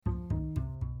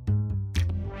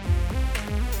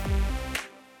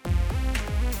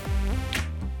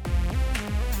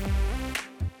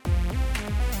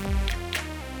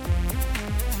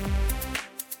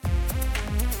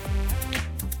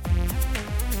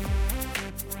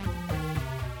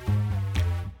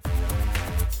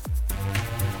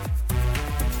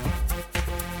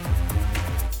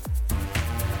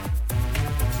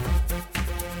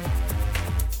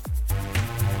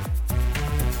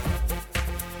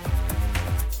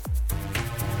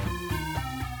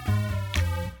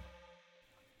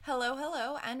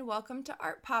welcome to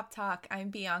Art Pop Talk. I'm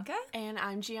Bianca. And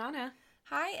I'm Gianna.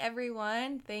 Hi,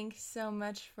 everyone. Thanks so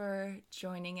much for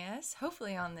joining us.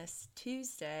 Hopefully on this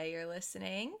Tuesday you're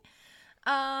listening.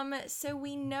 So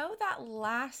we know that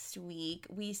last week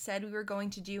we said we were going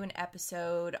to do an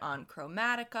episode on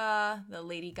Chromatica, the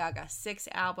Lady Gaga 6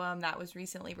 album that was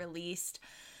recently released.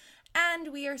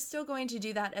 And we are still going to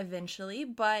do that eventually,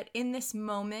 but in this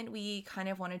moment, we kind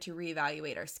of wanted to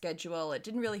reevaluate our schedule. It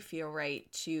didn't really feel right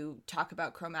to talk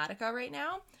about Chromatica right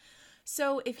now.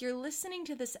 So if you're listening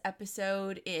to this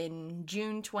episode in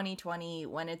June 2020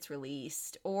 when it's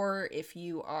released, or if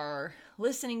you are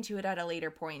listening to it at a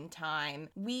later point in time,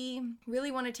 we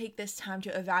really want to take this time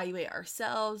to evaluate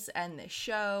ourselves and the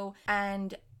show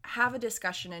and have a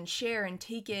discussion and share and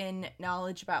take in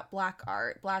knowledge about Black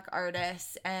art, Black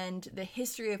artists, and the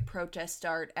history of protest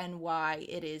art and why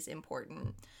it is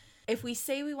important. If we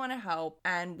say we want to help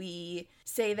and we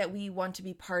say that we want to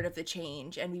be part of the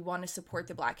change and we want to support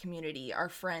the Black community, our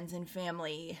friends and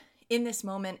family in this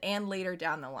moment and later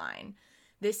down the line,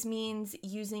 this means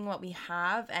using what we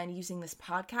have and using this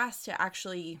podcast to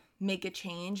actually make a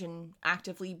change and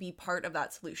actively be part of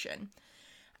that solution.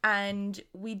 And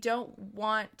we don't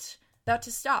want that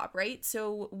to stop, right?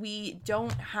 So we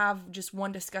don't have just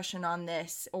one discussion on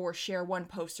this or share one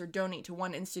post or donate to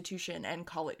one institution and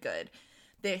call it good.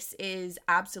 This is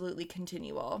absolutely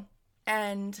continual.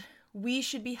 And we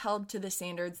should be held to the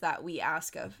standards that we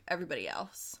ask of everybody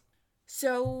else.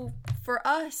 So for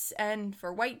us and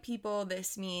for white people,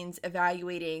 this means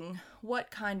evaluating what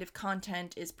kind of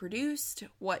content is produced,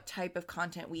 what type of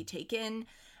content we take in,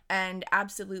 and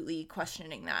absolutely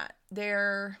questioning that.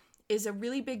 There is a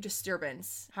really big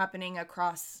disturbance happening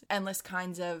across endless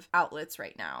kinds of outlets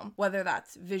right now, whether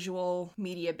that's visual,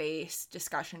 media-based,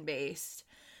 discussion-based.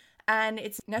 And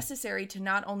it's necessary to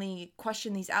not only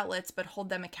question these outlets, but hold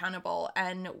them accountable.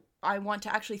 And I want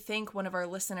to actually thank one of our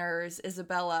listeners,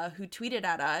 Isabella, who tweeted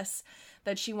at us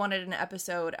that she wanted an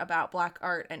episode about Black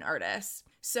art and artists.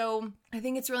 So I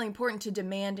think it's really important to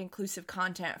demand inclusive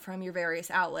content from your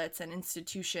various outlets and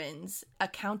institutions.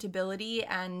 Accountability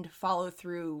and follow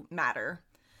through matter.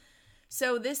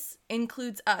 So this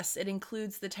includes us. It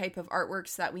includes the type of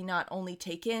artworks that we not only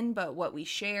take in, but what we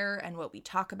share and what we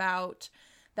talk about.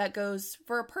 That goes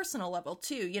for a personal level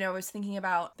too. You know, I was thinking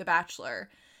about The Bachelor,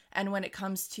 and when it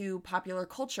comes to popular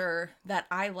culture that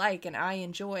I like and I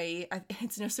enjoy,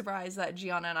 it's no surprise that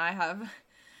Gianna and I have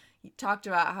talked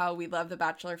about how we love the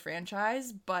Bachelor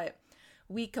franchise, but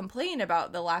we complain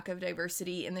about the lack of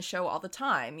diversity in the show all the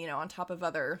time, you know, on top of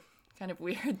other kind of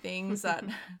weird things that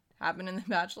happen in The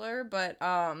Bachelor. But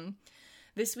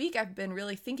this week I've been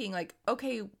really thinking like,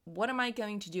 okay, what am I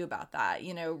going to do about that?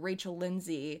 You know, Rachel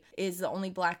Lindsay is the only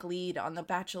Black lead on the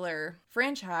Bachelor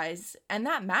franchise, and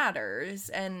that matters.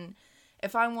 And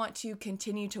if I want to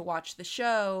continue to watch the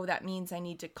show, that means I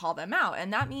need to call them out.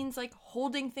 And that means like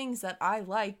holding things that I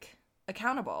like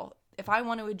accountable. If I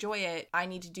want to enjoy it, I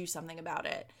need to do something about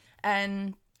it.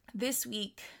 And this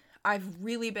week, I've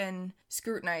really been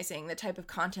scrutinizing the type of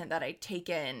content that I take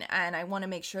in. And I want to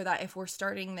make sure that if we're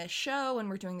starting this show and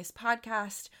we're doing this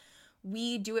podcast,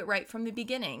 we do it right from the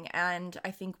beginning. And I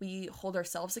think we hold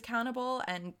ourselves accountable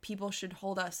and people should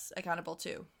hold us accountable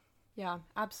too. Yeah,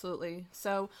 absolutely.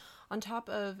 So on top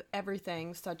of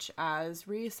everything, such as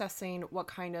reassessing what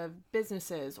kind of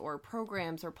businesses or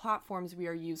programs or platforms we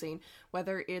are using,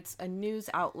 whether it's a news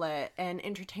outlet, an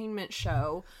entertainment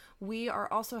show, we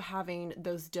are also having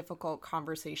those difficult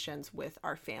conversations with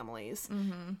our families.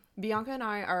 Mm-hmm. Bianca and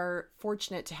I are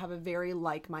fortunate to have a very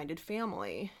like-minded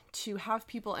family, to have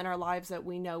people in our lives that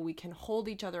we know we can hold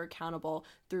each other accountable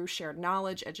through shared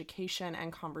knowledge, education,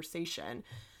 and conversation.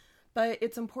 But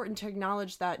it's important to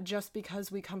acknowledge that just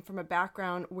because we come from a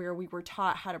background where we were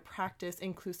taught how to practice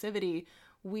inclusivity,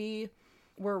 we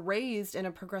were raised in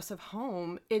a progressive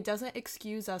home, it doesn't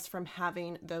excuse us from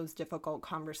having those difficult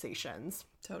conversations.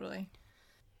 Totally.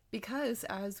 Because,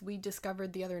 as we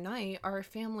discovered the other night, our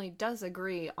family does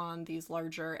agree on these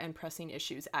larger and pressing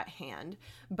issues at hand,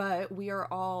 but we are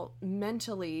all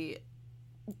mentally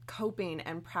coping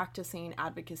and practicing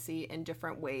advocacy in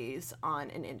different ways on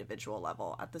an individual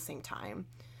level at the same time.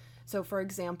 So, for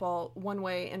example, one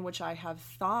way in which I have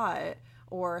thought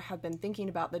or have been thinking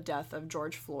about the death of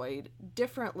George Floyd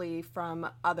differently from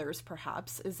others,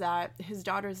 perhaps, is that his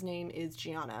daughter's name is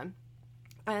Gianna.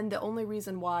 And the only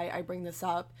reason why I bring this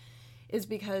up is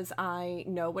because I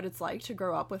know what it's like to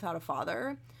grow up without a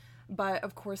father. But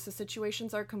of course, the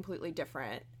situations are completely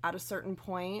different. At a certain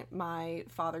point, our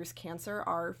father's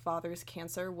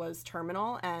cancer was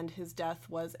terminal and his death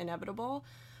was inevitable.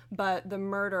 But the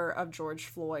murder of George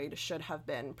Floyd should have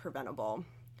been preventable.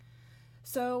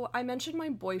 So I mentioned my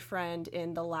boyfriend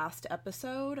in the last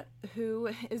episode, who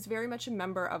is very much a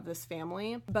member of this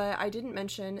family, but I didn't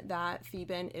mention that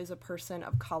Theben is a person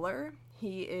of color.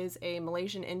 He is a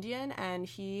Malaysian Indian and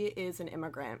he is an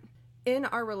immigrant. In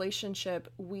our relationship,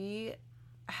 we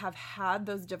have had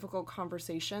those difficult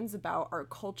conversations about our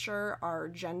culture, our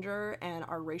gender, and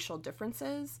our racial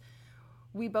differences.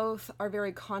 We both are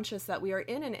very conscious that we are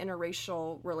in an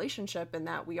interracial relationship and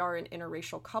that we are an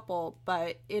interracial couple,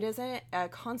 but it isn't a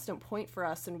constant point for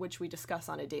us in which we discuss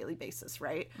on a daily basis,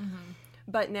 right? Mm-hmm.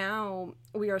 But now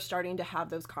we are starting to have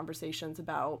those conversations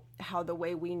about how the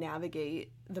way we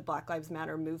navigate the Black Lives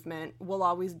Matter movement will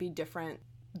always be different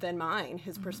than mine.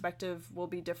 His perspective will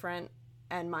be different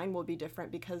and mine will be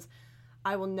different because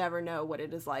I will never know what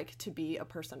it is like to be a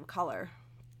person of color.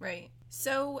 Right.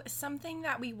 So something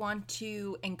that we want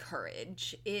to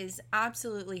encourage is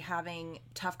absolutely having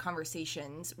tough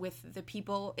conversations with the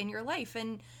people in your life.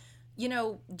 And, you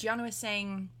know, Gianna was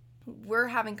saying we're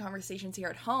having conversations here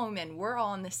at home and we're all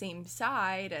on the same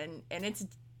side and it's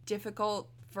difficult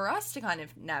for us to kind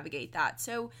of navigate that.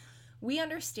 So we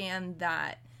understand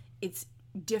that it's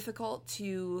difficult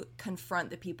to confront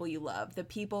the people you love, the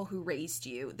people who raised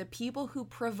you, the people who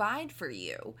provide for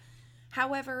you.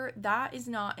 However, that is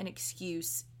not an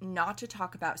excuse not to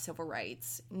talk about civil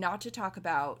rights, not to talk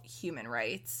about human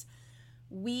rights.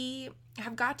 We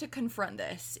have got to confront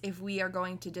this if we are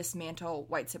going to dismantle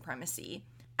white supremacy.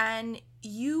 And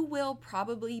you will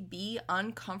probably be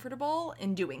uncomfortable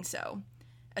in doing so.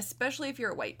 Especially if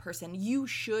you're a white person, you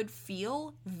should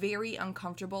feel very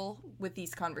uncomfortable with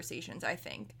these conversations, I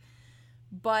think.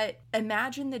 But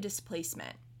imagine the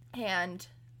displacement and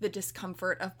the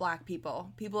discomfort of Black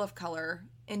people, people of color,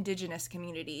 Indigenous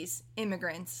communities,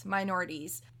 immigrants,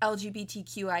 minorities,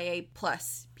 LGBTQIA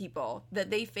plus people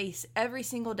that they face every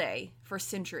single day for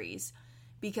centuries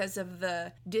because of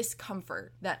the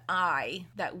discomfort that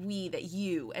we,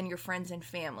 you, and your friends and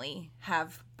family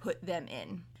have put them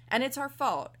in. And it's our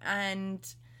fault, and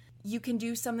you can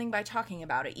do something by talking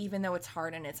about it, even though it's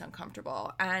hard and it's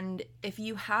uncomfortable. And if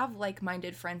you have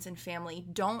like-minded friends and family,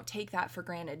 don't take that for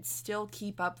granted. Still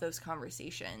keep up those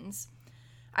conversations.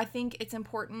 I think it's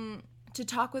important to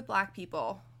talk with Black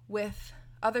people, with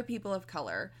other people of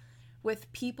color,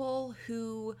 with people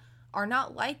who are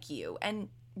not like you, and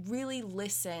really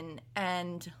listen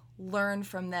and learn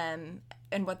from them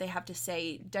and what they have to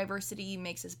say. Diversity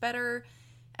makes us better,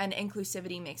 and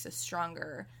inclusivity makes us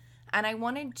stronger. And I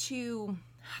wanted to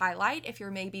highlight, if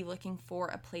you're maybe looking for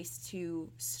a place to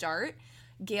start,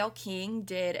 Gayle King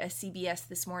did a CBS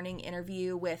This Morning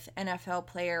interview with NFL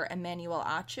player Emmanuel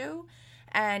Acho,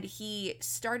 and he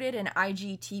started an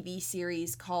IGTV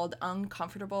series called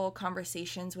Uncomfortable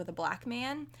Conversations with a Black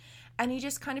Man. And he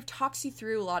just kind of talks you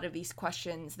through a lot of these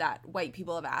questions that white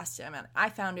people have asked him. And I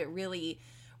found it really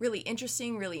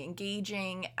interesting, really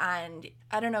engaging, and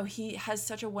I don't know, he has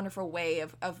such a wonderful way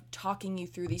of talking you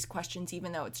through these questions,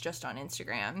 even though it's just on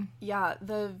Instagram. Yeah,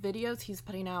 the videos he's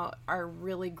putting out are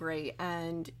really great,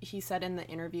 and he said in the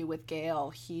interview with Gayle,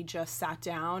 he just sat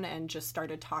down and just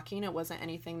started talking. It wasn't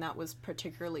anything that was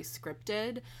particularly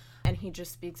scripted, and he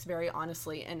just speaks very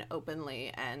honestly and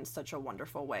openly in such a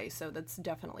wonderful way, so that's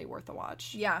definitely worth a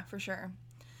watch. Yeah, for sure.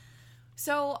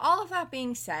 So all of that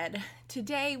being said,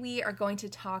 today we are going to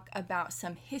talk about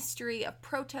some history of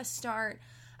Protest Art,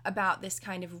 about this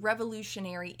kind of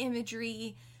revolutionary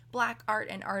imagery, Black art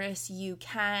and artists you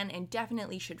can and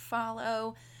definitely should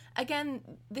follow. Again,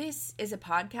 this is a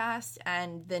podcast,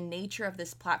 and the nature of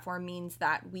this platform means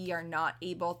that we are not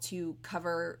able to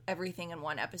cover everything in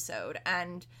one episode.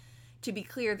 And to be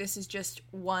clear, this is just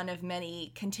one of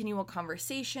many continual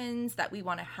conversations that we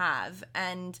want to have.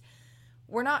 And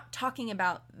we're not talking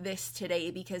about this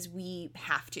today because we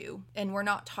have to, and we're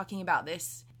not talking about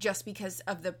this just because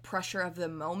of the pressure of the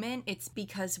moment. It's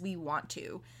because we want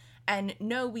to. And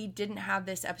no, we didn't have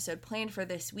this episode planned for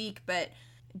this week, but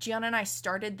Gianna and I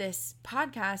started this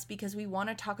podcast because we want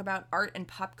to talk about art and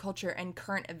pop culture and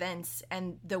current events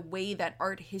and the way that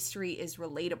art history is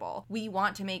relatable. We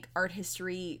want to make art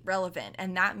history relevant,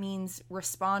 and that means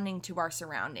responding to our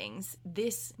surroundings.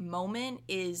 This moment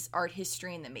is art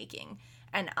history in the making,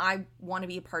 and I want to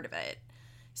be a part of it.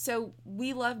 So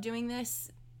we love doing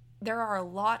this. There are a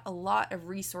lot of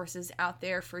resources out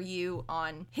there for you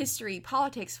on history,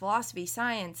 politics, philosophy,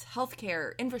 science,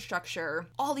 healthcare, infrastructure,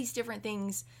 all these different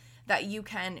things that you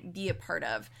can be a part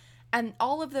of. And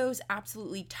all of those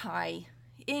absolutely tie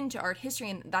into art history,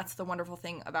 and that's the wonderful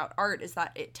thing about art, is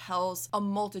that it tells a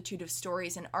multitude of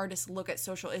stories, and artists look at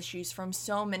social issues from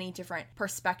so many different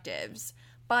perspectives.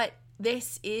 But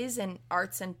this is an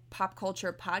arts and pop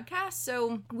culture podcast,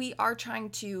 so we are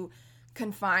trying to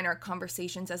confine our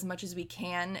conversations as much as we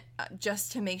can,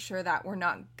 just to make sure that we're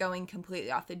not going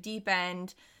completely off the deep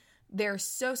end. There's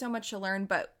so much to learn,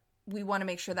 but we want to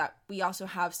make sure that we also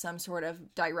have some sort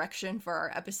of direction for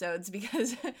our episodes,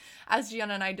 because as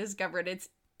Gianna and I discovered, it's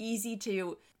easy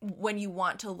to, when you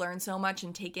want to learn so much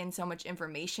and take in so much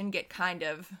information, get kind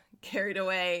of carried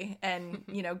away and,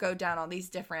 go down all these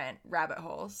different rabbit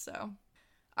holes. So,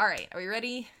 all right, are we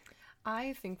ready?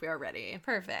 I think we are ready.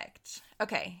 Perfect.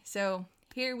 Okay, so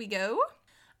here we go.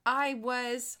 I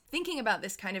was thinking about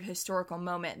this kind of historical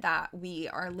moment that we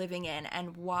are living in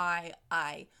and why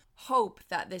I hope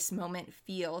that this moment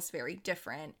feels very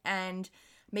different. And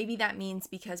maybe that means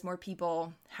because more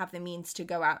people have the means to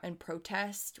go out and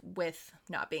protest with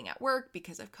not being at work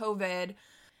because of COVID.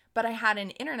 But I had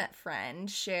an internet friend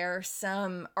share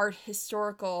some art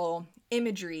historical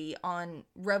imagery on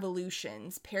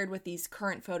revolutions paired with these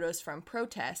current photos from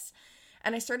protests.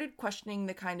 And I started questioning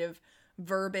the kind of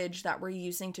verbiage that we're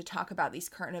using to talk about these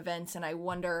current events. And I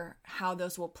wonder how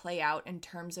those will play out in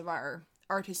terms of our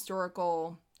art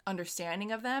historical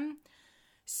understanding of them.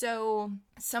 So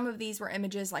some of these were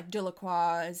images like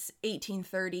Delacroix's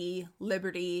 1830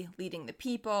 Liberty Leading the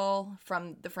People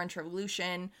from the French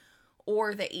Revolution,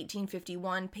 or the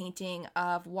 1851 painting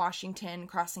of Washington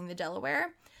crossing the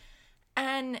Delaware.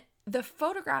 And the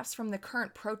photographs from the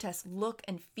current protests look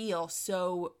and feel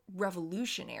so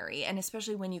revolutionary, and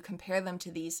especially when you compare them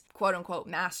to these quote-unquote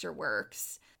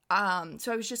masterworks.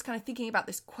 So I was just kind of thinking about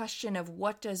this question of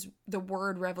what does the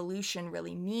word revolution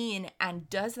really mean, and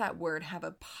does that word have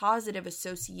a positive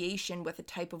association with a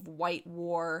type of white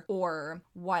war or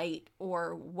white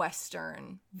or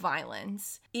Western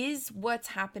violence? Is what's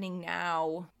happening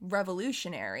now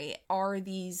revolutionary? Are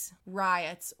these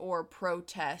riots or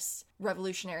protests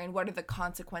revolutionary, and what are the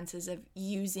consequences of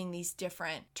using these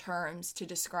different terms to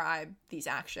describe these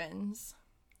actions?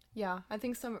 Yeah, I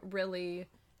think some really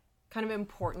kind of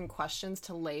important questions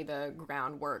to lay the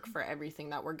groundwork for everything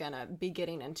that we're gonna be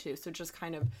getting into. So just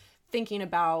kind of thinking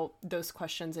about those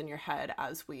questions in your head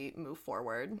as we move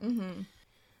forward. Mm-hmm.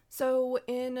 So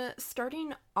in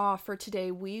starting off for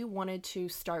today, we wanted to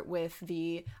start with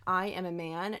the I Am a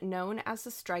Man, known as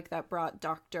the strike that brought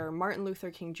Dr. Martin Luther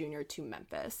King Jr. to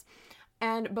Memphis.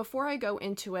 And before I go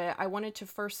into it, I wanted to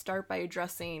first start by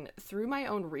addressing, through my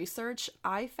own research,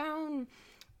 I found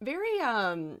very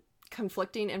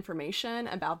conflicting information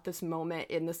about this moment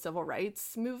in the civil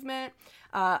rights movement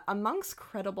amongst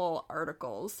credible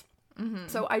articles. Mm-hmm.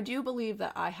 So I do believe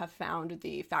that I have found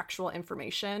the factual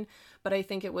information, but I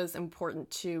think it was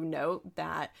important to note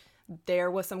that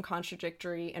there was some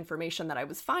contradictory information that I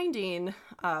was finding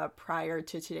prior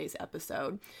to today's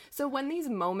episode. So when these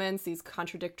moments, these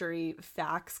contradictory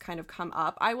facts kind of come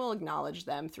up, I will acknowledge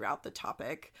them throughout the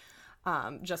topic.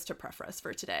 Just to preface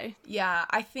for today. Yeah,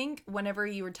 I think whenever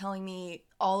you were telling me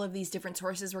all of these different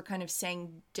sources were kind of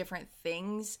saying different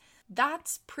things,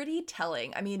 that's pretty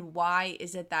telling. I mean, why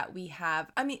is it that we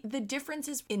have... the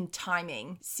differences in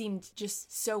timing seemed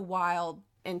just so wild.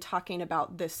 In talking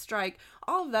about this strike,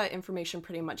 all of that information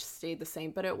pretty much stayed the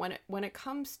same. But when it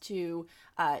comes to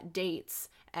dates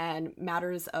and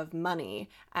matters of money,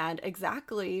 and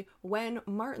exactly when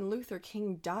Martin Luther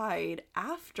King died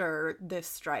after this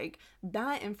strike,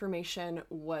 that information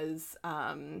was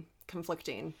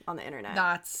conflicting on the internet.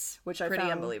 That's which pretty I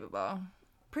found unbelievable.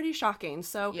 Pretty shocking.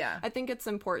 So yeah. I think it's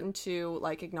important to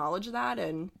acknowledge that,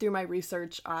 and through my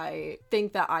research I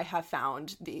think that I have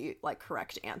found the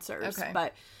correct answers. Okay.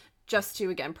 But just to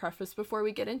again preface before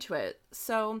we get into it.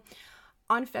 So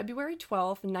on February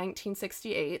 12th,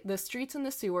 1968, the streets and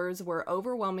the sewers were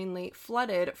overwhelmingly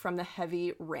flooded from the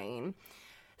heavy rain.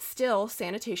 Still,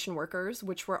 sanitation workers,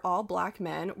 which were all Black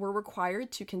men, were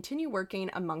required to continue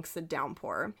working amongst the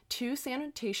downpour. Two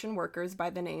sanitation workers by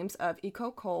the names of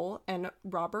Eco Cole and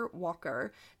Robert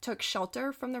Walker took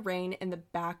shelter from the rain in the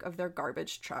back of their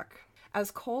garbage truck.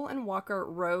 As Cole and Walker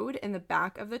rode in the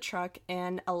back of the truck,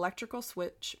 an electrical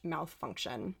switch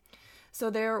malfunctioned.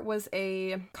 So there was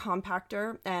a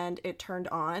compactor and it turned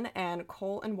on, and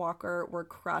Cole and Walker were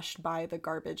crushed by the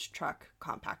garbage truck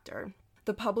compactor.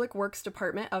 The Public Works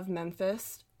Department of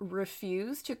Memphis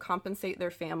refused to compensate their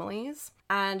families.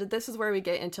 And this is where we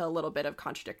get into a little bit of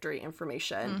contradictory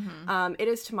information. Mm-hmm. It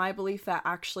is to my belief that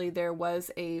actually there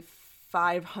was a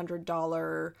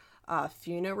 $500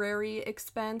 funerary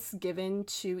expense given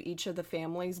to each of the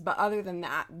families. But other than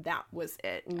that, that was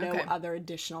it. No other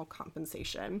additional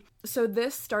compensation. So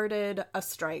this started a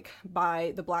strike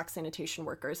by the Black sanitation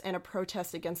workers and a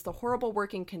protest against the horrible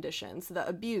working conditions, the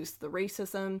abuse, the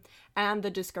racism, and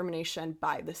the discrimination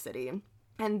by the city.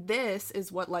 And this is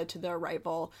what led to the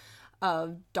arrival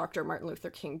of Dr. Martin Luther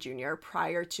King Jr.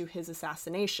 prior to his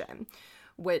assassination,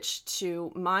 which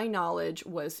to my knowledge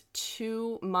was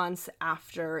 2 months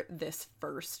after this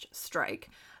first strike.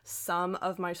 Some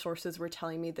of my sources were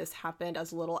telling me this happened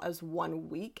as little as 1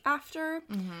 week after,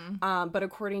 but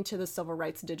according to the Civil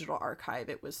Rights Digital Archive,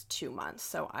 it was 2 months.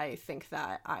 So I think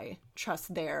that I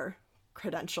trust their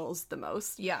credentials the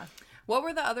most. Yeah. What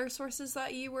were the other sources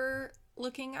that you were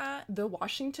looking at? The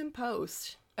Washington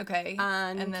Post. Okay.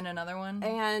 And then another one?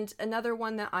 And another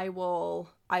one that I will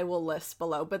list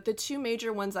below. But the two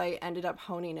major ones I ended up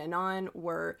honing in on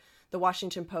were the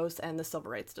Washington Post and the Civil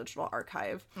Rights Digital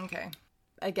Archive. Okay.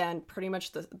 Again, pretty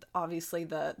much obviously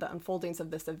the unfoldings of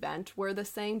this event were the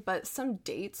same, but some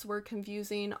dates were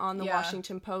confusing on the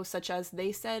Washington Post, such as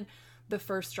they said the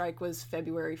first strike was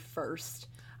February 1st.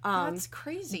 That's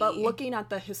crazy. But looking at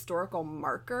the historical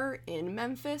marker in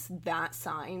Memphis, that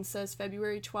sign says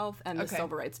February 12th, and the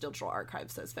Civil Rights Digital Archive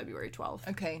says February 12th.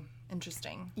 Okay,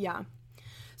 interesting. Yeah.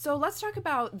 So let's talk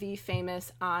about the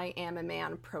famous I Am a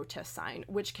Man protest sign,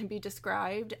 which can be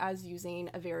described as using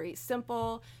a very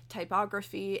simple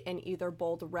typography in either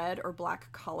bold red or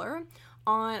black color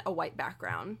on a white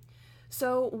background.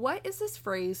 So what is this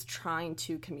phrase trying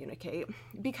to communicate?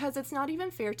 Because it's not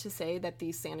even fair to say that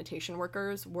these sanitation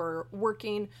workers were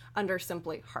working under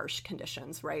simply harsh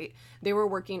conditions, right? They were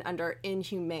working under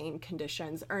inhumane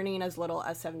conditions, earning as little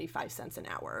as 75 cents an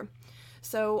hour.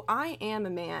 So I am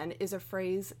a man is a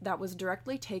phrase that was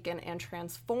directly taken and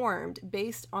transformed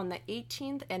based on the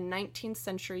 18th and 19th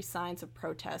century signs of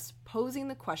protest, posing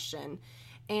the question,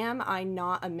 am I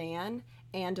not a man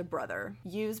and a brother,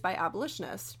 used by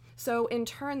abolitionists. So in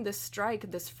turn, this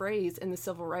phrase in the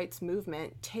civil rights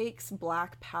movement takes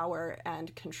Black power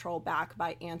and control back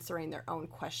by answering their own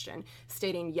question,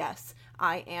 stating, yes,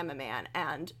 I am a man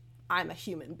and I'm a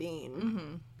human being.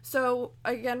 Mm-hmm. So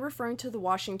again, referring to the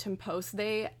Washington Post,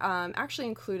 they actually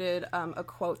included a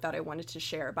quote that I wanted to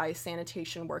share by a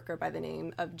sanitation worker by the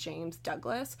name of James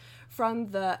Douglas from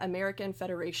the American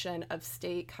Federation of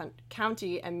State,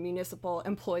 County, and Municipal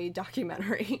Employee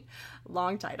documentary,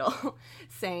 long title,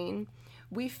 saying,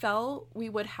 "We felt we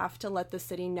would have to let the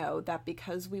city know that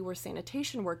because we were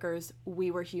sanitation workers,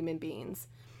 we were human beings.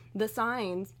 The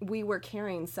signs we were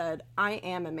carrying said, 'I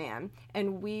am a man,'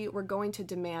 and we were going to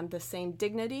demand the same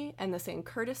dignity and the same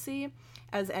courtesy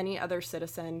as any other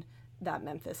citizen that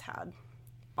Memphis had."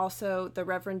 Also, the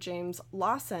Reverend James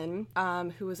Lawson,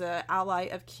 who was an ally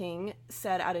of King,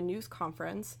 said at a news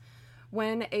conference,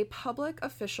 "When a public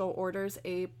official orders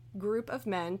a group of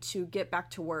men to get back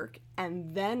to work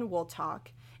and then we'll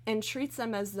talk, and treats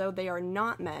them as though they are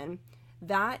not men,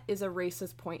 that is a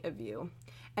racist point of view.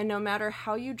 And no matter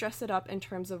how you dress it up in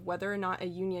terms of whether or not a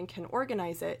union can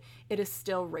organize it, it is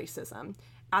still racism.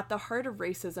 At the heart of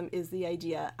racism is the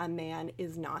idea a man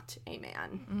is not a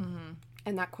man." Mm-hmm.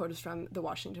 And that quote is from the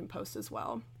Washington Post as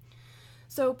well.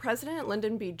 So President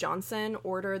Lyndon B. Johnson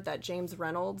ordered that James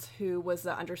Reynolds, who was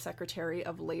the Undersecretary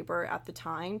of Labor at the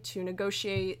time, to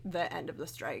negotiate the end of the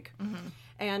strike. Mm-hmm.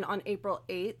 And on April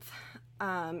 8th,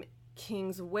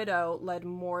 King's widow led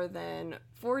more than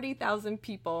 40,000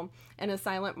 people in a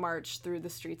silent march through the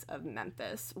streets of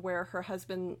Memphis, where her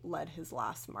husband led his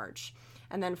last march.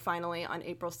 And then finally, on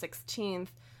April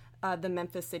 16th, the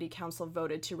Memphis City Council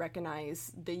voted to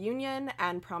recognize the union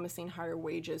and promising higher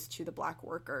wages to the Black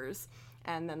workers.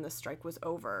 And then the strike was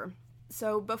over.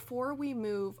 So before we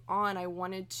move on, I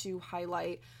wanted to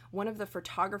highlight one of the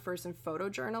photographers and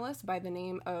photojournalists by the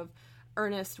name of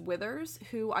Ernest Withers,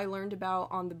 who I learned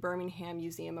about on the Birmingham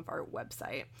Museum of Art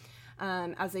website,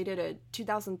 as they did a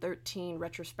 2013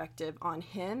 retrospective on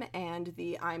him and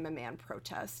the I'm a Man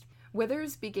protest.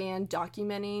 Withers began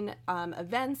documenting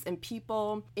events and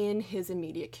people in his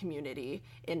immediate community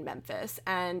in Memphis,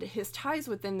 and his ties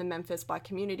within the Memphis Black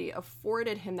community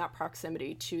afforded him that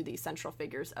proximity to the central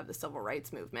figures of the civil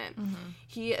rights movement. Mm-hmm.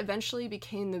 He eventually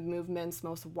became the movement's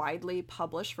most widely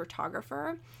published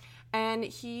photographer, and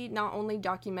he not only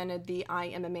documented the I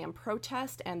Am a Man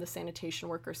protest and the sanitation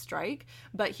worker strike,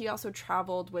 but he also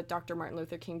traveled with Dr. Martin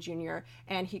Luther King Jr.,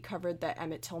 and he covered the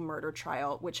Emmett Till murder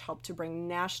trial, which helped to bring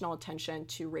national attention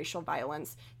to racial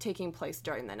violence taking place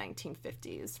during the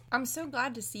 1950s. I'm so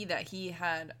glad to see that he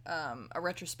had a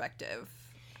retrospective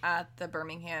at the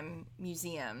Birmingham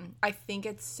Museum. I think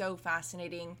it's so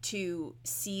fascinating to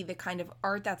see the kind of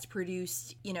art that's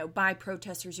produced, by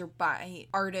protesters or by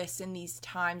artists in these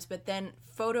times, but then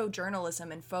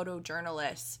photojournalism and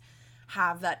photojournalists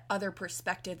have that other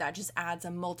perspective that just adds a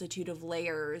multitude of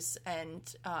layers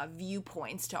and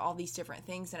viewpoints to all these different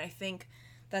things. And I think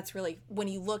that's really, when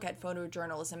you look at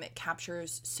photojournalism, it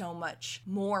captures so much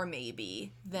more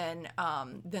maybe than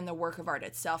the work of art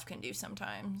itself can do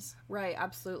sometimes. Right,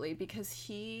 absolutely, because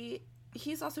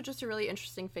he's also just a really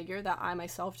interesting figure that I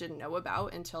myself didn't know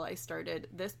about until I started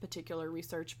this particular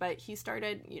research. But he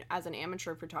started as an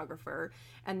amateur photographer,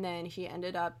 and then he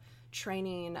ended up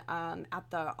training at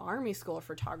the Army School of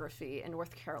Photography in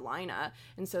North Carolina.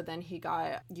 And so then he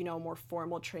got, more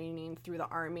formal training through the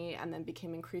Army, and then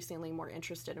became increasingly more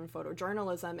interested in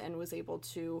photojournalism and was able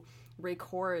to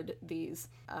record these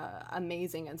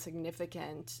amazing and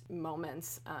significant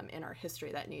moments in our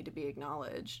history that need to be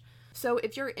acknowledged. So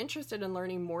if you're interested in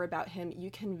learning more about him,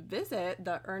 you can visit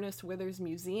the Ernest Withers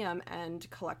Museum and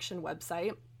Collection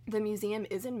website. The museum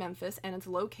is in Memphis, and it's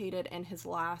located in his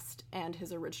last and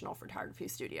his original photography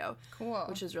studio. Cool.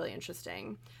 Which is really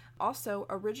interesting. Also,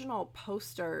 original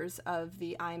posters of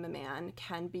the I Am a Man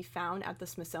can be found at the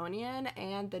Smithsonian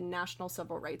and the National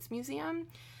Civil Rights Museum.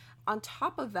 On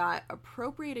top of that,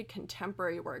 appropriated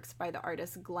contemporary works by the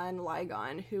artist Glenn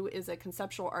Ligon, who is a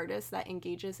conceptual artist that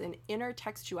engages in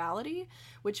intertextuality,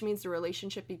 which means the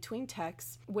relationship between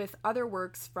texts, with other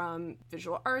works from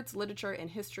visual arts, literature, and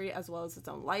history, as well as its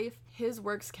own life. His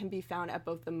works can be found at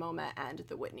both the MoMA and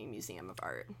the Whitney Museum of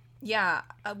Art. Yeah,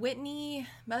 Whitney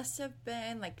must have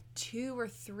been like 2 or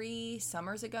 3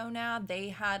 summers ago now. They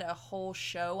had a whole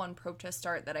show on protest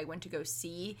art that I went to go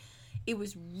see. It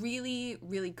was really,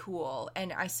 really cool.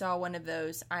 And I saw one of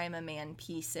those I Am a Man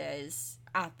pieces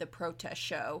at the protest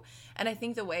show. And I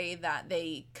think the way that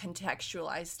they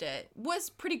contextualized it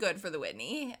was pretty good for the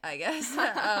Whitney, I guess.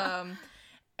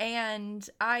 And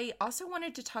I also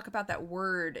wanted to talk about that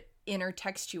word,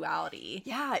 intertextuality.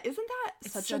 Yeah, isn't that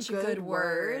such a good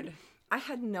word? I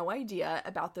had no idea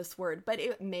about this word, but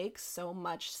it makes so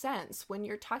much sense. When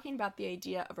you're talking about the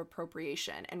idea of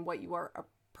appropriation, and what you are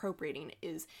appropriating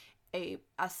is a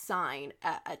sign,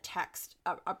 a text,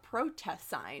 a protest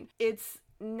sign. It's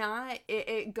not,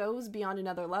 it goes beyond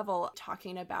another level,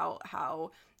 talking about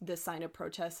how the sign of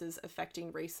protest is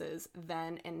affecting races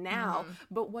then and now. Mm-hmm.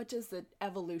 But what does the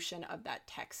evolution of that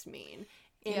text mean?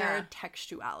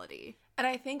 Intertextuality. And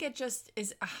I think it just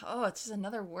is, it's just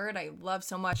another word I love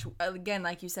so much. Again,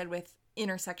 like you said, with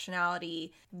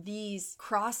intersectionality, these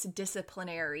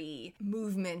cross-disciplinary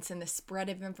movements and the spread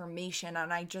of information.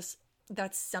 And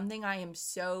that's something I am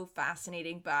so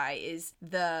fascinated by, is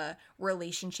the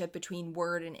relationship between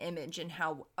word and image, and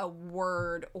how a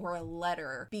word or a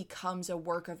letter becomes a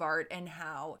work of art, and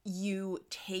how you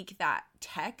take that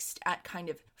text at kind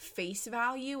of face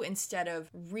value instead of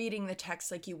reading the text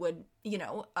like you would,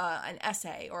 an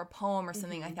essay or a poem or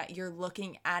something like that. You're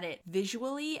looking at it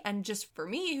visually. And just for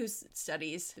me, who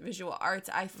studies visual arts,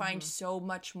 I find so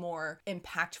much more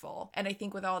impactful. And I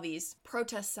think with all these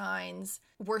protest signs,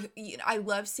 I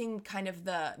love seeing kind of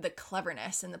the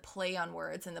cleverness and the play on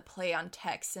words and the play on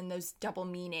text and those double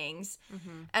meanings.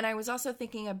 Mm-hmm. And I was also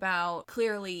thinking about,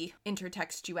 clearly,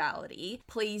 intertextuality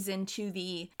plays into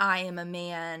the I am a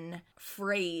man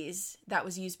phrase that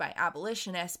was used by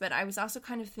abolitionists, but I was also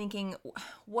kind of thinking,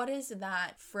 what does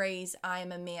that phrase I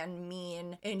am a man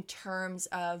mean in terms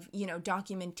of,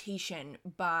 documentation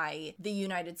by the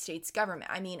United States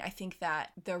government? I mean, I think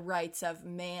that the rights of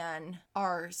man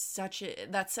are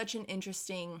that's such an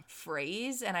interesting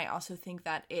phrase, and I also think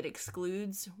that it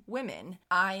excludes women.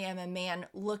 I am a man,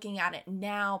 looking at it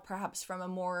now, perhaps from a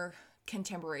more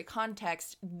contemporary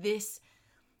context,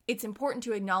 it's important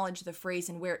to acknowledge the phrase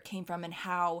and where it came from, and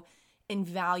how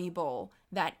invaluable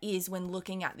that is when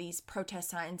looking at these protest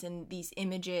signs and these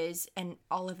images, and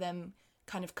all of them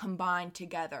kind of combined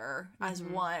together as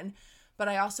one. But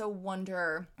I also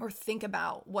wonder, or think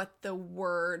about, what the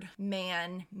word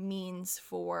man means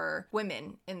for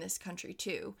women in this country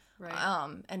too.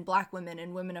 Right. And Black women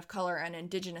and women of color and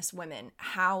Indigenous women.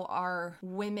 How are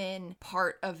women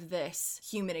part of this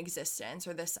human existence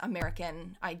or this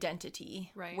American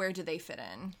identity? Right. Where do they fit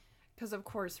in? Because, of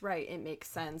course, right, it makes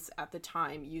sense at the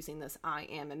time using this I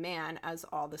am a man, as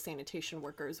all the sanitation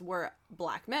workers were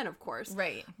Black men, of course.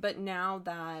 Right. But now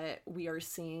that we are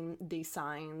seeing these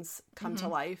signs come to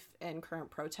life in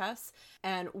current protests,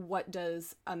 and what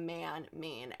does a man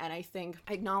mean? And I think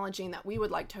acknowledging that, we would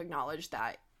like to acknowledge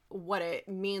that what it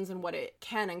means and what it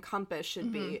can encompass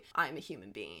should be, I'm a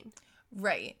human being.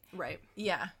 Right. Right.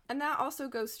 Yeah. And that also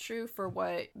goes true for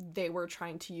what they were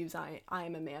trying to use I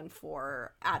am a man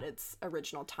for at its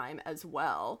original time as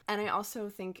well. And I also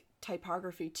think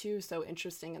typography too, so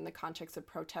interesting in the context of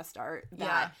protest art,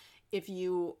 that if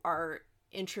you are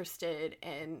interested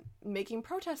in making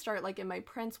protest art, like in my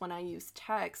prints when I use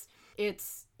text,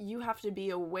 you have to be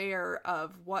aware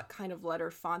of what kind of letter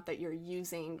font that you're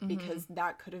using, because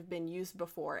that could have been used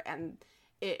before, and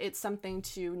it's something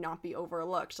to not be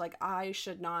overlooked. Like, I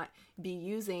should not be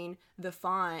using the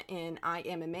font in I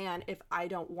Am a Man if I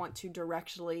don't want to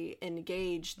directly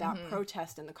engage that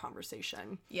protest in the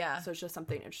conversation. Yeah. So it's just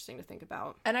something interesting to think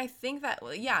about. And I think that,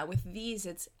 yeah, with these,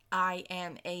 it's I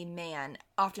am a man,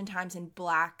 oftentimes in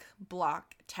black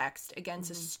block text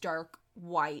against a stark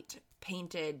white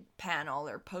painted panel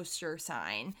or poster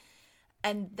sign.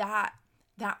 And that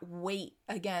weight,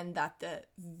 again, that the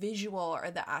visual or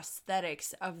the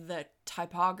aesthetics of the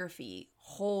typography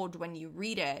hold when you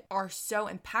read it are so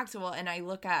impactful. And I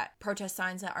look at protest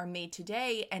signs that are made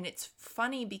today, and it's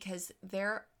funny because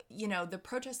they're, the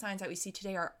protest signs that we see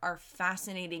today are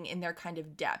fascinating in their kind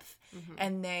of depth,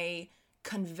 and they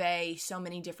convey so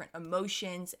many different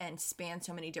emotions and span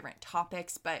so many different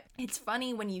topics. But it's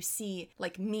funny when you see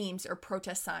like memes or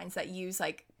protest signs that use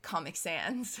like Comic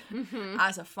Sans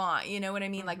as a font, you know what I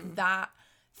mean? Like that,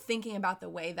 thinking about the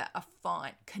way that a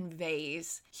font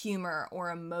conveys humor or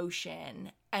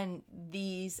emotion, and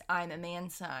these I'm a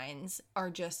Man signs are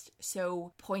just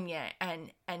so poignant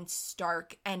and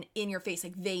stark and in your face.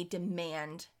 Like, they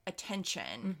demand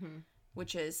attention,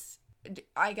 which is,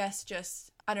 I guess,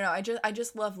 just, I don't know, I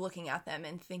just love looking at them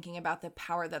and thinking about the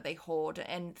power that they hold,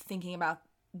 and thinking about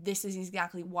this is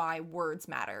exactly why words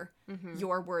matter.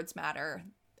 Your words matter.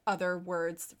 Other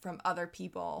words from other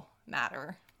people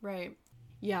matter. Right.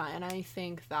 Yeah, and I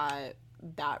think that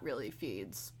really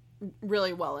feeds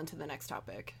really well into the next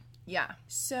topic. Yeah.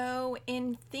 So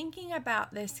in thinking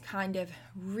about this kind of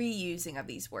reusing of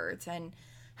these words and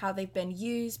how they've been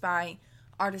used by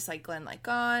artists like Glenn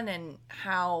Ligon, and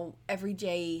how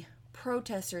everyday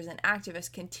protesters and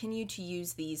activists continue to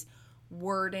use these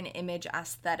word and image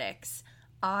aesthetics,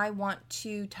 I want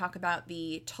to talk about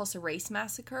the Tulsa Race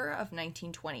Massacre of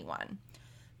 1921.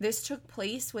 This took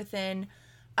place within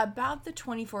about the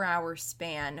 24-hour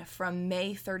span from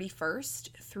May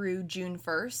 31st through June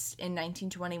 1st in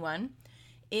 1921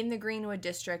 in the Greenwood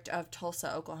district of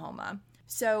Tulsa, Oklahoma.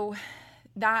 So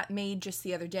that made just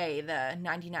the other day the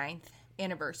 99th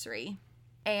anniversary.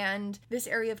 And this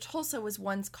area of Tulsa was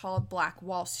once called Black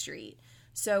Wall Street.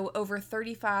 So over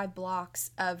 35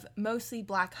 blocks of mostly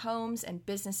black homes and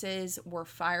businesses were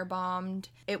firebombed.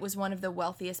 It was one of the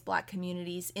wealthiest black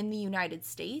communities in the United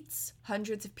States.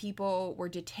 Hundreds of people were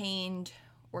detained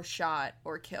or shot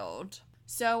or killed.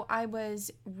 So I was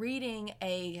reading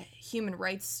a Human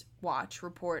Rights Watch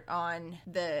report on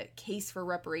the case for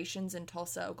reparations in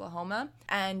Tulsa, Oklahoma.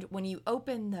 And when you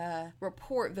open the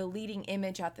report, the leading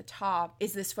image at the top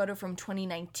is this photo from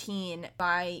 2019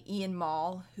 by Ian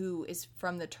Mall, who is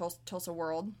from the Tulsa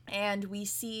World. And we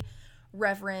see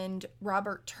Reverend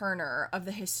Robert Turner of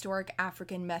the historic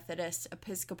African Methodist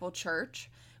Episcopal Church,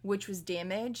 which was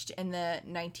damaged in the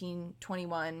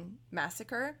 1921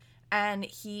 massacre. And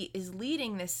he is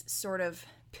leading this sort of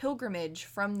pilgrimage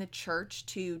from the church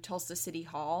to Tulsa City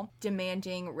Hall,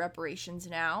 demanding reparations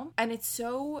now. And it's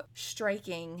so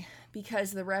striking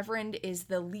because the Reverend is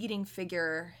the leading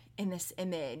figure in this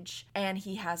image, and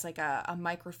he has like a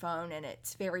microphone, and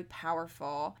it's very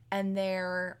powerful. And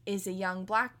there is a young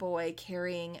black boy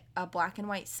carrying a black and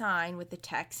white sign with the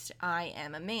text, I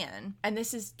am a man. And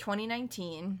this is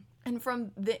 2019. And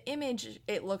from the image,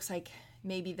 it looks like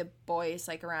maybe the boy is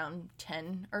like around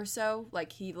 10 or so.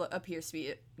 Like, he appears to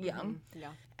be young. Yeah.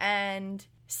 And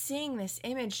seeing this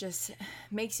image just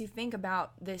makes you think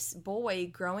about this boy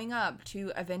growing up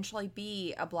to eventually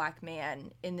be a black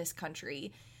man in this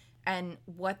country, and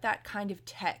what that kind of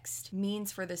text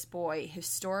means for this boy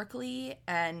historically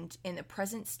and in the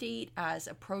present state as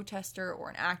a protester or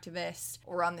an activist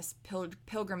or on this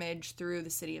pilgrimage through the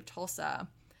city of Tulsa.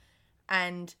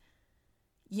 And,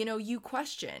 you know, you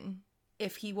question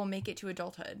if he will make it to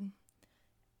adulthood,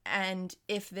 and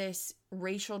if this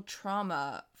racial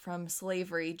trauma from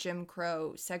slavery, Jim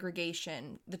Crow,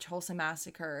 segregation, the Tulsa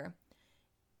Massacre,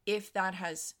 if that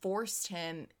has forced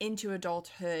him into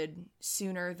adulthood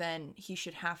sooner than he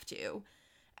should have to.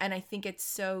 And I think it's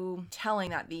so telling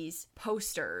that these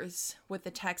posters with the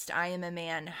text, I am a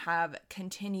man, have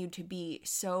continued to be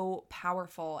so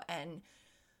powerful and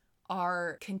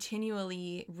are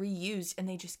continually reused, and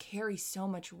they just carry so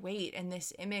much weight. And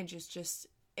this image is just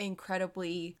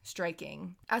incredibly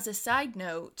striking. As a side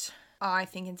note, I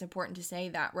think it's important to say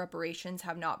that reparations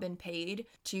have not been paid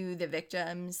to the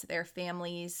victims, their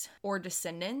families, or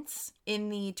descendants. In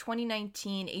the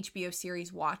 2019 HBO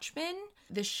series Watchmen,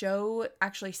 the show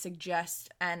actually suggests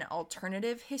an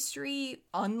alternative history,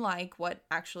 unlike what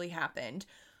actually happened.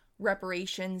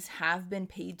 reparations have been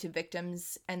paid to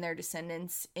victims and their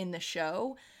descendants in the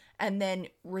show. And then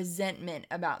resentment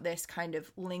about this kind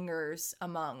of lingers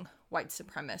among white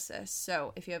supremacists.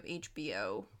 So if you have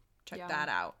HBO, check that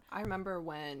out. I remember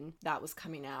when that was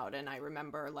coming out, and I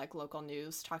remember like local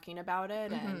news talking about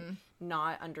it and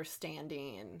not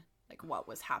understanding like what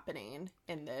was happening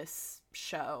in this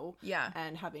show. Yeah.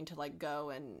 And having to like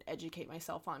go and educate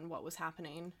myself on what was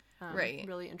happening. Right.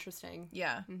 Really interesting.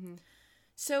 Yeah.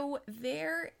 So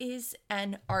there is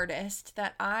an artist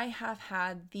that I have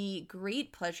had the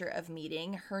great pleasure of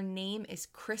meeting. Her name is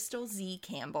Crystal Z.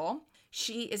 Campbell.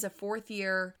 She is a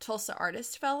fourth-year Tulsa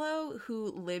Artist Fellow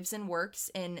who lives and works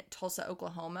in Tulsa,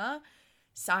 Oklahoma.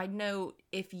 Side note,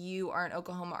 if you are an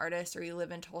Oklahoma artist or you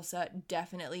live in Tulsa,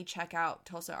 definitely check out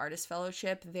Tulsa Artist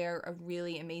Fellowship. They're a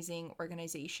really amazing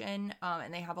organization,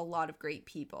 and they have a lot of great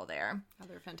people there. Oh,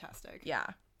 they're fantastic. Yeah.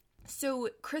 So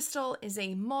Crystal is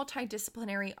a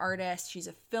multidisciplinary artist. She's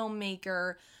a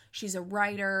filmmaker. She's a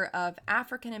writer of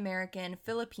African American,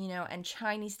 Filipino, and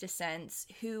Chinese descents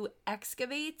who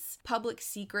excavates public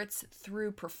secrets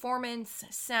through performance,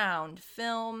 sound,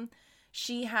 film.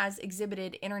 She has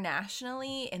exhibited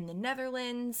internationally in the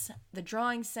Netherlands, the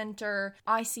Drawing Center,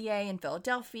 ICA in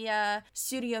Philadelphia,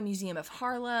 Studio Museum of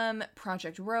Harlem,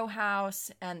 Project Row House,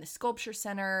 and the Sculpture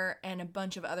Center, and a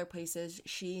bunch of other places.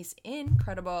 She's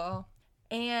incredible.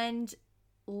 And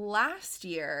last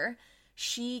year,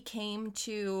 she came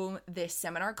to this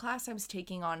seminar class I was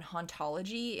taking on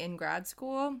hauntology in grad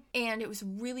school, and it was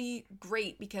really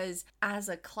great because as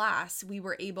a class, we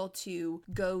were able to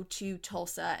go to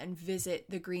Tulsa and visit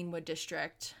the Greenwood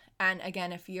District. And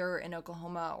again, if you're in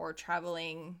Oklahoma or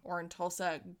traveling or in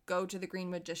Tulsa, go to the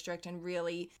Greenwood District and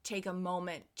really take a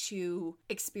moment to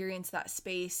experience that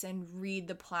space and read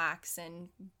the plaques and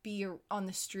be on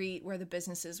the street where the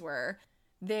businesses were.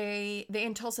 They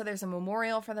in Tulsa, there's a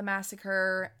memorial for the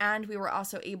massacre, and we were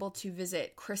also able to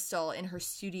visit Crystal in her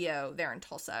studio there in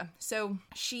Tulsa. So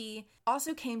she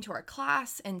also came to our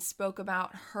class and spoke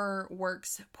about her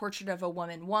works Portrait of a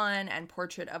Woman 1 and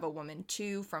Portrait of a Woman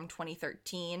 2 from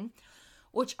 2013,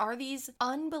 which are these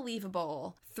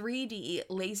unbelievable 3D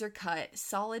laser-cut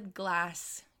solid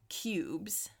glass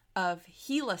cubes of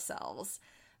HeLa cells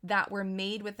that were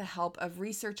made with the help of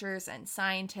researchers and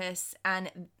scientists,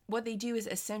 and what they do is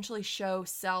essentially show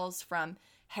cells from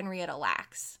Henrietta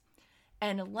Lacks.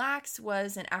 And Lacks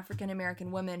was an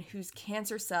African-American woman whose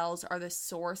cancer cells are the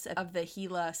source of the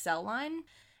HeLa cell line,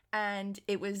 and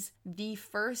it was the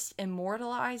first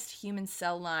immortalized human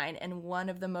cell line and one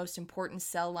of the most important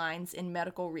cell lines in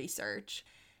medical research.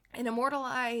 An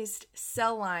immortalized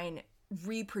cell line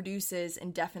reproduces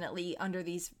indefinitely under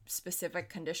these specific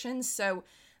conditions, so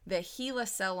the HeLa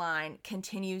cell line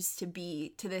continues to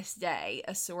be, to this day,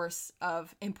 a source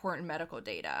of important medical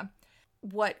data.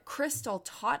 What Crystal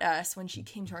taught us when she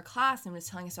came to our class and was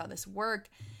telling us about this work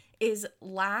is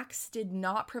Lacks did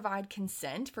not provide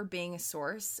consent for being a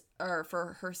source, or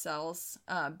for her cells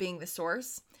being the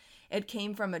source. It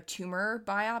came from a tumor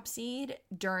biopsied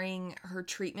during her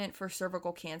treatment for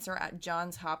cervical cancer at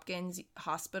Johns Hopkins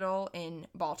Hospital in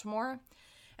Baltimore,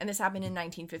 and this happened in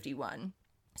 1951.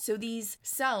 So these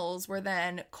cells were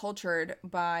then cultured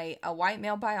by a white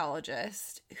male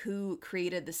biologist who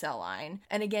created the cell line.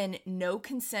 And again, no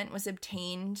consent was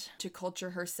obtained to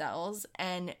culture her cells,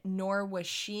 and nor was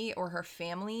she or her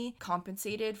family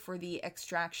compensated for the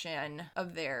extraction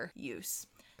of their use.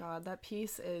 God, that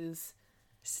piece is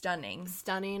stunning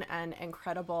and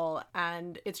incredible,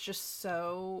 and it's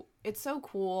so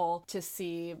cool to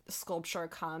see sculpture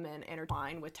come and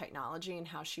intertwine with technology and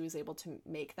how she was able to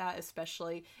make that,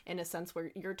 especially in a sense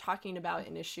where you're talking about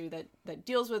an issue that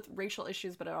deals with racial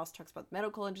issues, but it also talks about the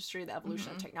medical industry, the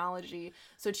evolution of technology.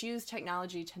 So to use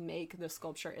technology to make the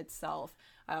sculpture itself,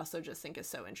 I also just think is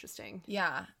so interesting.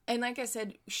 Yeah. And like I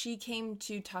said, she came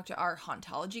to talk to our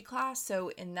hauntology class. So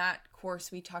in that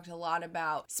course, we talked a lot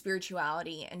about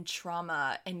spirituality and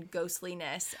trauma and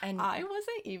ghostliness. And I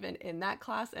wasn't even in that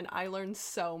class, and I learned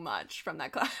so much from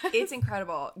that class. It's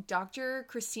incredible. Dr.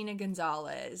 Christina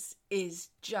Gonzalez is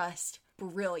just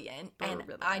brilliant, and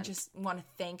I just want to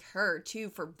thank her too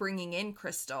for bringing in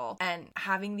Crystal and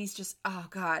having these just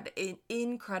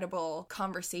incredible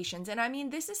conversations. And I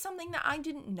mean, this is something that I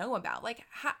didn't know about. Like,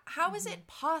 how is it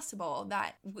possible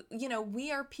that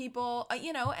we are people, and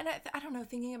I don't know,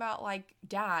 thinking about like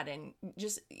Dad and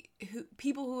just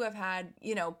people who have had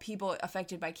people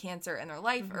affected by cancer in their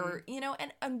life, or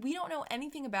and we don't know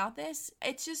anything about this.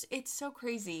 It's so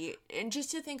crazy. And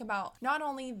just to think about not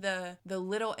only the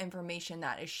little information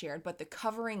that is shared, but the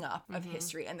covering up of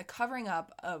history and the covering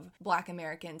up of Black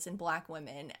Americans and Black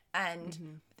women,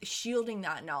 and shielding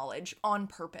that knowledge on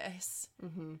purpose.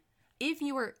 Mm-hmm. If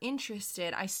you are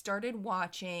interested, I started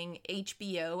watching,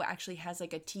 HBO actually has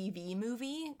like a TV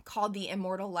movie called The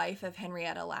Immortal Life of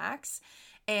Henrietta Lacks.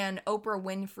 And Oprah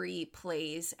Winfrey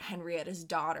plays Henrietta's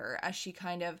daughter as she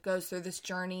kind of goes through this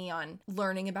journey on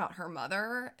learning about her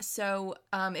mother. So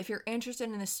if you're interested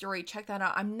in this story, check that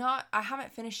out. I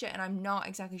haven't finished it, and I'm not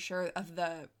exactly sure of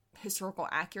the historical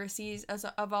accuracies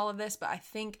of all of this, but I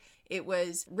think it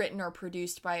was written or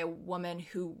produced by a woman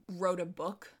who wrote a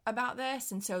book about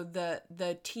this. And so the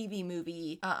TV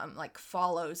movie like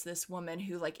follows this woman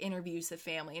who like interviews the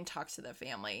family and talks to the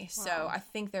family. Wow. So I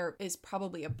think there is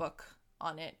probably a book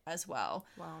on it as well.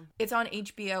 Wow. It's on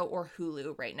HBO or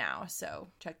Hulu right now, so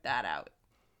check that out.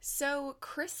 So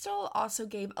Crystal also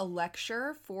gave a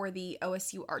lecture for the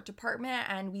OSU art department,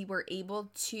 and we were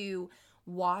able to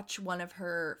watch one of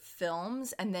her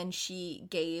films, and then she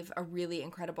gave a really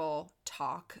incredible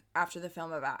talk after the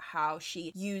film about how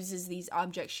she uses these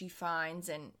objects she finds,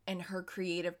 and her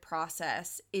creative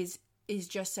process is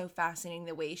just so fascinating,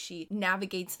 the way she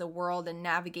navigates the world and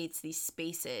navigates these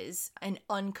spaces and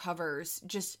uncovers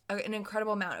just an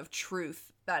incredible amount of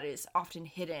truth that is often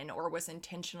hidden or was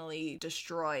intentionally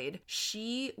destroyed.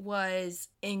 She was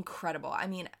incredible. I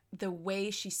mean, the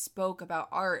way she spoke about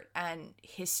art and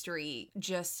history,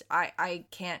 just, I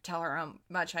can't tell her how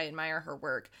much I admire her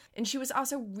work. And she was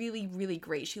also really, really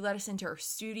great. She let us into her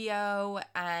studio,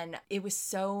 and it was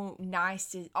so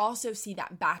nice to also see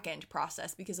that back end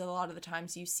process, because a lot of the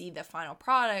times you see the final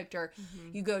product or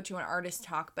you go to an artist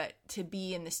talk, but to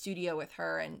be in the studio with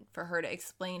her and for her to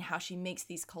explain how she makes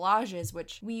these collages,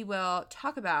 which we will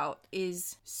talk about,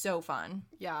 is so fun.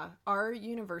 Yeah, our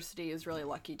university is really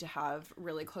lucky to have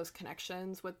really close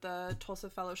connections with the Tulsa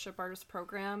Fellowship Artist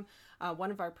Program.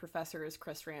 One of our professors,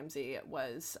 Chris Ramsey,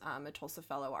 was a Tulsa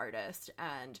Fellow artist,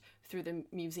 and through the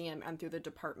museum and through the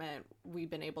department, we've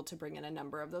been able to bring in a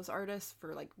number of those artists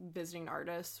for like visiting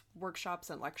artists, workshops,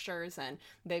 and lectures, and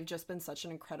they've just been such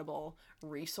an incredible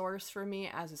resource for me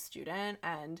as a student.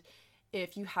 And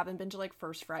if you haven't been to like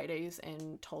First Fridays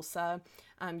in Tulsa,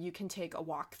 you can take a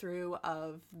walkthrough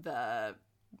of the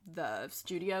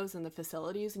studios and the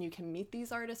facilities, and you can meet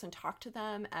these artists and talk to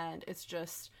them, and it's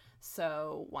just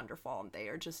so wonderful. They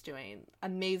are just doing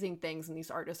amazing things, and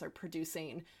these artists are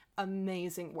producing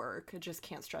amazing work. I just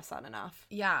can't stress that enough.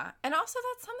 Yeah. And also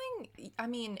that's something, I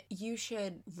mean, you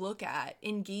should look at.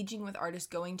 Engaging with artists,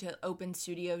 going to open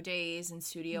studio days and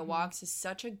studio walks is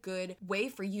such a good way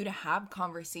for you to have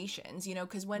conversations, you know,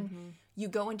 because when you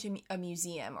go into a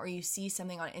museum or you see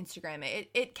something on Instagram,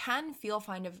 it can feel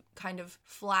kind of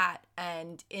flat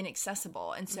and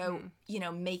inaccessible. And so, you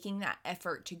know, making that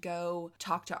effort to go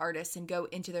talk to artists and go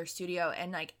into their studio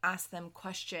and like ask them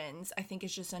questions, I think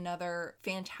is just another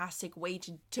fantastic way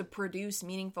to produce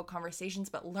meaningful conversations,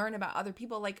 but learn about other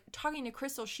people. Like talking to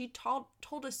Crystal, she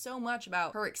told us so much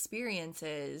about her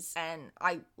experiences, and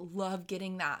I love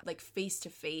getting that like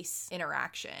face-to-face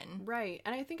interaction. Right.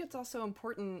 And I think it's also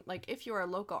important, like if you are a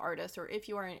local artist or if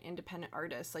you are an independent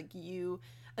artist, like you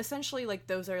essentially, like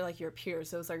those are like your peers,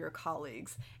 those are your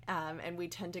colleagues, and we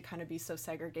tend to kind of be so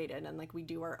segregated and like we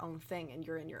do our own thing and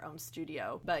you're in your own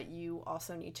studio, but you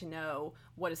also need to know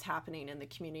what is happening in the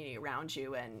community around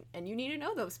you, and you need to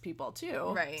know those people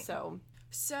too. Right.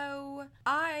 So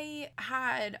I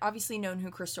had obviously known who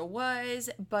Crystal was,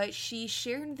 but she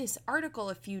shared this article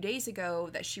a few days ago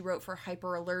that she wrote for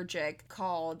Hyperallergic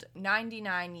called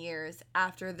 99 Years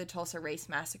After the Tulsa Race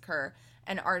Massacre,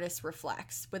 An Artist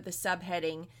Reflects, with the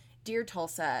subheading, Dear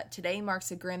Tulsa, today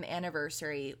marks a grim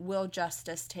anniversary. Will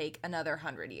justice take another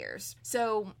 100 years?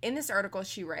 So in this article,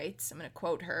 she writes, I'm going to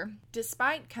quote her,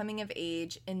 despite coming of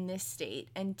age in this state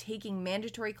and taking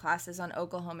mandatory classes on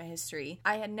Oklahoma history,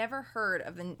 I had never heard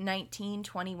of the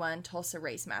 1921 Tulsa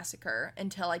Race Massacre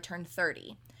until I turned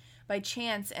 30. By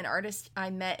chance, an artist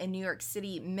I met in New York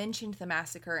City mentioned the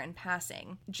massacre in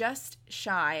passing. Just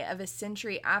shy of a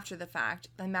century after the fact,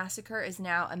 the massacre is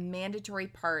now a mandatory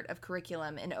part of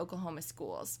curriculum in Oklahoma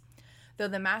schools. Though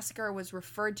the massacre was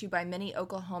referred to by many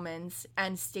Oklahomans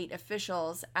and state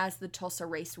officials as the Tulsa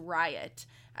Race Riot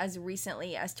as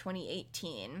recently as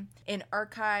 2018, in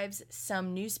archives,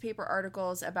 some newspaper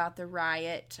articles about the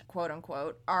riot, quote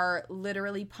unquote, are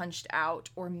literally punched out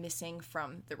or missing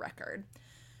from the record.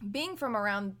 Being from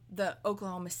around the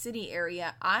Oklahoma City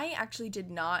area, I actually did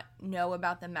not know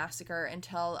about the massacre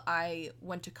until I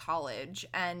went to college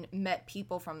and met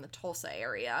people from the Tulsa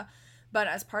area. But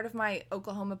as part of my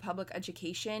Oklahoma public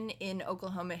education in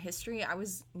Oklahoma history, I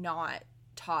was not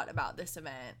taught about this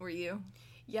event. Were you?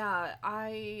 Yeah,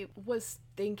 I was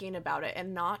thinking about it,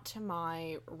 and not to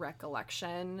my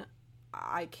recollection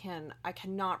I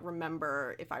cannot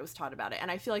remember if I was taught about it.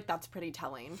 And I feel like that's pretty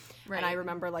telling. Right. And I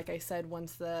remember, like I said,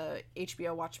 once the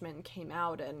HBO Watchmen came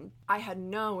out, and I had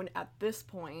known at this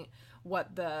point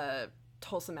what the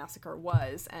Tulsa Massacre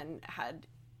was and had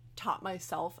taught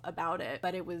myself about it.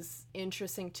 But it was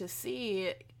interesting to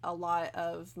see a lot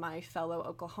of my fellow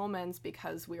Oklahomans,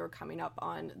 because we were coming up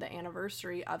on the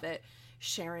anniversary of it,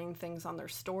 sharing things on their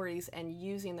stories and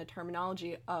using the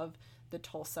terminology of the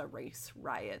Tulsa race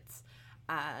riots.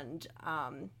 And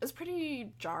it was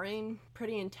pretty jarring,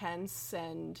 pretty intense,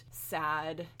 and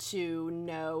sad to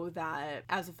know that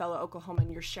as a fellow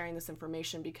Oklahoman, you're sharing this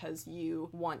information because you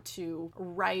want to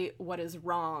right what is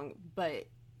wrong, but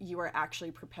you are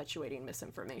actually perpetuating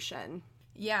misinformation.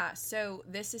 Yeah, so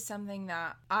this is something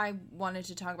that I wanted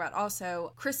to talk about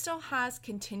also. Crystal has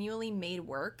continually made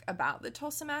work about the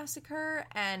Tulsa Massacre,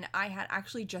 and I had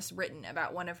actually just written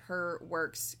about one of her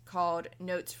works called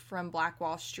Notes from Black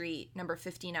Wall Street, number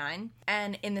 59.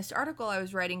 And in this article I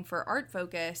was writing for Art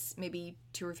Focus, maybe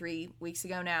 2 or 3 weeks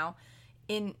ago now,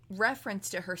 in reference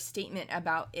to her statement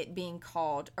about it being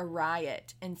called a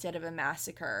riot instead of a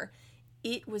massacre.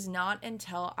 It was not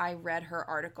until I read her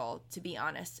article, to be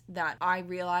honest, that I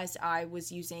realized I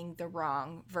was using the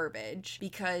wrong verbiage,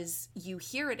 because you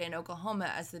hear it in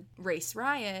Oklahoma as the race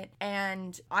riot,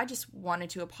 and I just wanted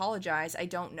to apologize. I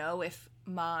don't know if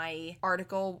my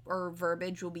article or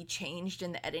verbiage will be changed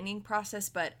in the editing process,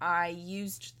 but I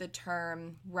used the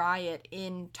term riot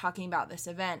in talking about this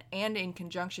event and in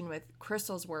conjunction with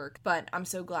Crystal's work. But I'm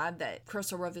so glad that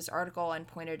Crystal wrote this article and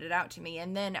pointed it out to me.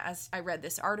 And then as I read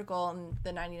this article and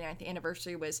the 99th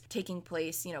anniversary was taking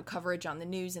place, coverage on the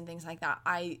news and things like that,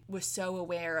 I was so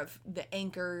aware of the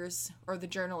anchors or the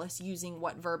journalists using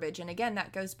what verbiage. And again,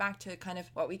 that goes back to kind of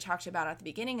what we talked about at the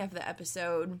beginning of the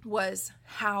episode, was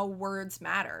how words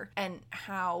matter and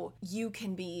how you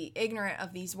can be ignorant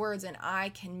of these words and I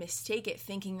can mistake it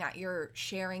thinking that you're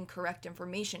sharing correct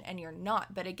information and you're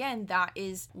not. But again, that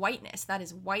is whiteness. That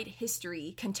is white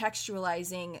history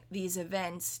contextualizing these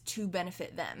events to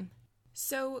benefit them.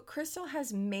 So Crystal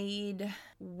has made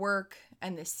work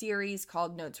in this series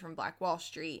called Notes from Black Wall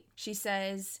Street. She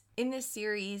says, in this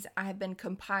series, I have been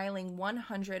compiling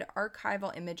 100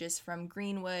 archival images from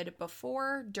Greenwood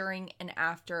before, during, and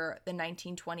after the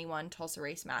 1921 Tulsa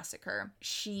Race Massacre.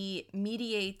 She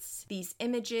mediates these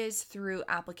images through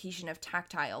application of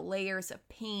tactile layers of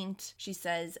paint, she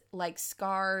says, like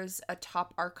scars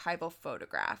atop archival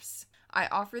photographs. I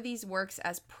offer these works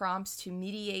as prompts to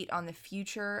mediate on the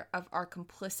future of our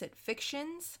complicit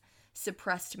fictions,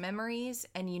 suppressed memories,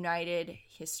 and united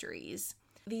histories.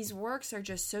 These works are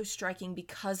just so striking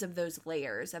because of those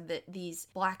layers of these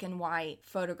black and white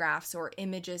photographs or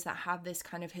images that have this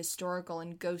kind of historical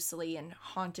and ghostly and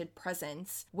haunted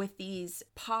presence with these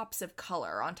pops of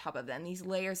color on top of them, these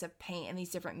layers of paint and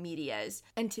these different medias.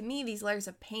 And to me, these layers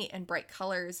of paint and bright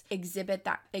colors exhibit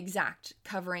that exact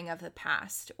covering of the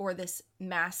past or this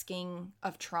masking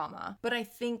of trauma. But I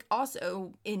think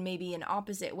also, in maybe an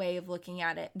opposite way of looking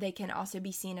at it, they can also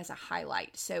be seen as a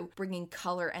highlight. So bringing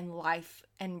color and life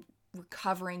and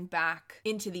recovering back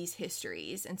into these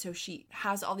histories. And so she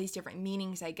has all these different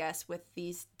meanings, I guess, with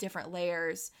these different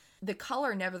layers. The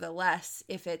color, nevertheless,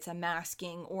 if it's a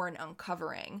masking or an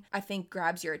uncovering, I think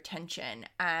grabs your attention,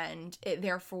 and it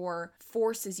therefore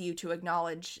forces you to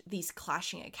acknowledge these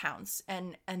clashing accounts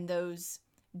and those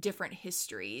different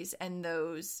histories and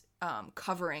those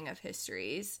covering of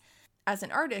histories. As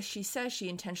an artist, she says she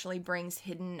intentionally brings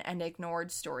hidden and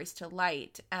ignored stories to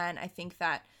light, and I think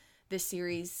that this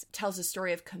series tells a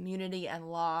story of community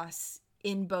and loss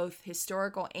in both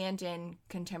historical and in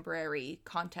contemporary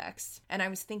contexts. And I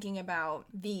was thinking about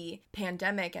the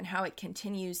pandemic and how it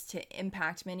continues to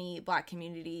impact many Black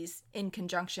communities in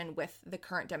conjunction with the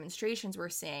current demonstrations we're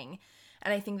seeing.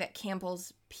 And I think that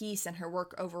Campbell's piece and her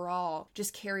work overall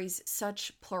just carries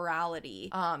such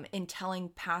plurality in telling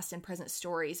past and present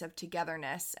stories of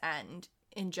togetherness and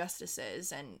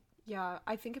injustices. And yeah,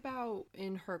 I think about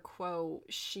in her quote,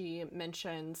 she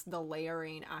mentions the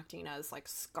layering acting as like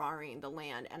scarring the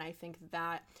land. And I think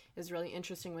that is really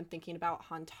interesting when thinking about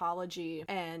hauntology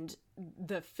and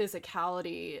the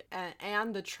physicality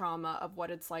and the trauma of what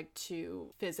it's like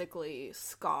to physically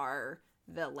scar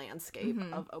the landscape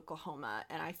of Oklahoma.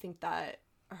 And I think that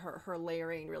her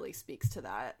layering really speaks to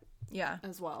that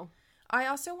as well. I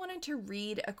also wanted to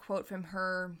read a quote from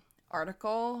her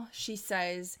article. She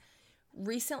says,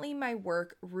 "Recently, my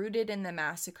work rooted in the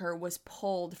massacre was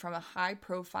pulled from a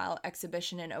high-profile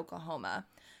exhibition in Oklahoma.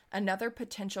 Another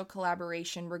potential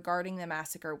collaboration regarding the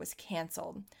massacre was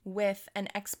canceled, with an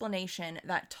explanation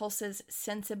that Tulsa's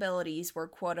sensibilities were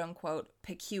quote-unquote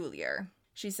peculiar."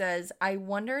 She says, I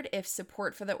wondered if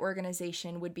support for the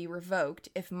organization would be revoked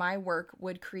if my work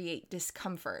would create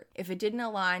discomfort, if it didn't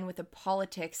align with the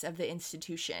politics of the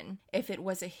institution, if it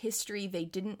was a history they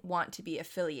didn't want to be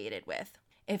affiliated with,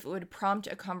 if it would prompt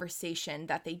a conversation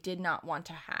that they did not want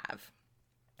to have.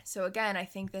 So again, I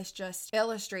think this just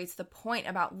illustrates the point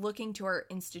about looking to our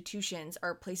institutions,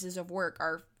 our places of work,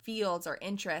 our fields, our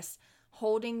interests,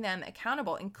 holding them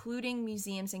accountable, including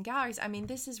museums and galleries. I mean,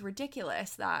 this is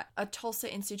ridiculous that a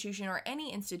Tulsa institution or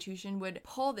any institution would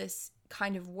pull this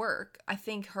kind of work. I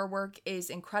think her work is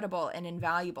incredible and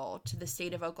invaluable to the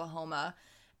state of Oklahoma.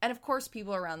 And of course,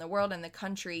 people around the world and the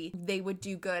country, they would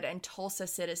do good, and Tulsa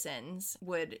citizens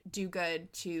would do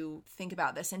good to think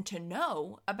about this and to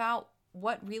know about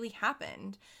what really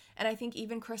happened. And I think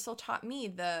even Crystal taught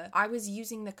me I was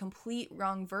using the complete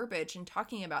wrong verbiage in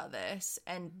talking about this,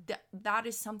 and that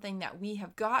is something that we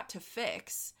have got to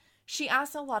fix. She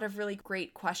asked a lot of really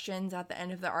great questions at the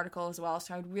end of the article as well,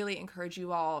 so I would really encourage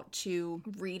you all to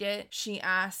read it. She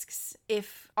asks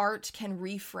if art can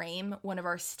reframe one of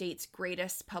our state's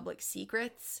greatest public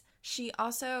secrets. She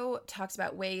also talks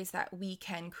about ways that we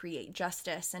can create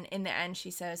justice, and in the end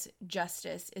she says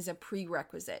justice is a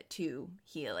prerequisite to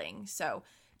healing. So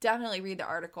definitely read the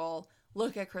article,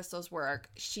 look at Crystal's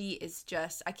work. She is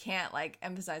just, I can't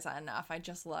emphasize that enough. I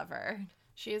just love her.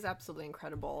 She is absolutely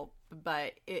incredible,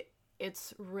 but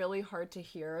it's really hard to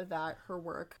hear that her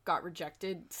work got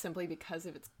rejected simply because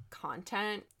of its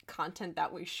content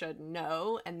that we should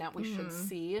know and that we should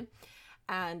see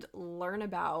and learn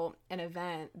about an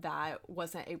event that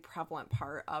wasn't a prevalent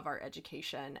part of our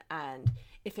education. And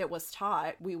if it was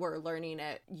taught, we were learning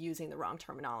it using the wrong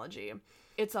terminology.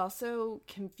 It's also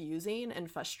confusing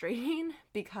and frustrating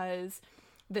because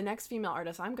the next female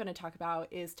artist I'm going to talk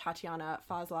about is Tatiana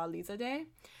Fazla-Lizadeh,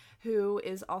 who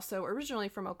is also originally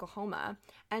from Oklahoma.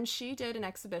 And she did an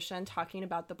exhibition talking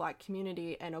about the Black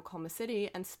community in Oklahoma City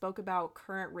and spoke about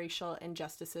current racial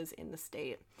injustices in the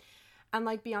state. And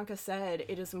like Bianca said,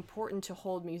 it is important to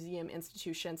hold museum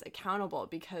institutions accountable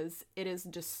because it is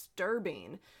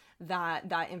disturbing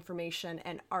that information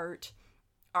and art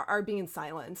are being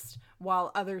silenced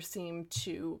while others seem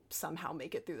to somehow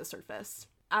make it through the surface.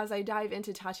 As I dive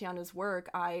into Tatiana's work,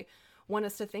 I want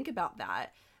us to think about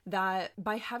that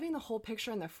by having the whole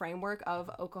picture and the framework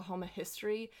of Oklahoma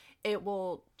history, it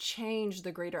will change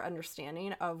the greater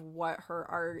understanding of what her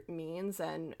art means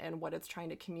and what it's trying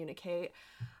to communicate.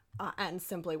 And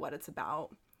simply what it's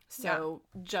about. So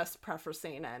just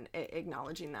prefacing and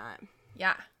acknowledging that.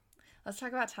 Yeah. Let's talk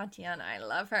about Tatiana. I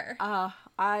love her.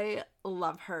 I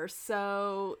love her.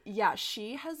 So yeah,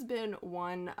 she has been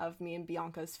one of me and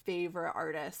Bianca's favorite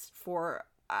artists for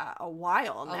a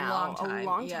while now. A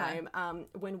long time.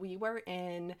 When we were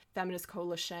in Feminist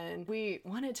Coalition, we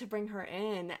wanted to bring her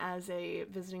in as a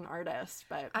visiting artist,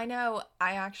 but I know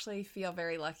I actually feel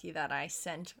very lucky that I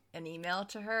sent an email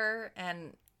to her,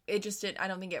 and it just I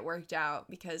don't think it worked out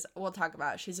because we'll talk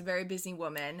about it. She's a very busy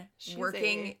woman. She's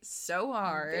working so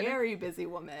hard. Very busy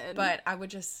woman. But I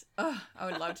would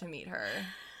love to meet her.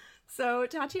 So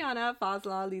Tatiana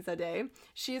Fazla-Lizadeh,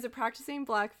 she is a practicing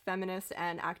Black feminist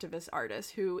and activist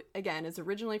artist who, again, is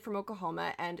originally from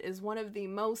Oklahoma and is one of the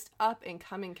most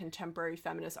up-and-coming contemporary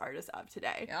feminist artists of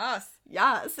today.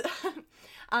 Yes.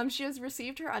 She has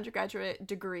received her undergraduate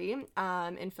degree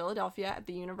in Philadelphia at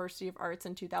the University of Arts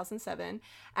in 2007,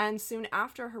 and soon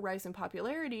after her rise in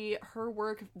popularity, her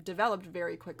work developed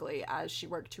very quickly as she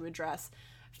worked to address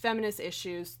feminist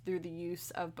issues through the use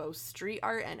of both street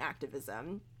art and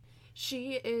activism.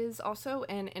 She is also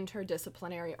an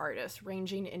interdisciplinary artist,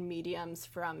 ranging in mediums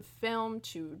from film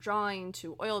to drawing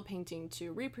to oil painting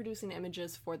to reproducing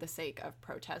images for the sake of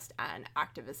protest and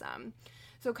activism.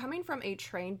 So coming from a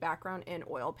trained background in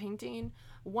oil painting,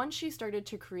 once she started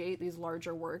to create these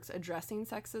larger works addressing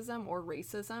sexism or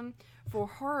racism, for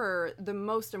her, the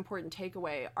most important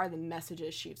takeaway are the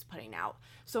messages she's putting out.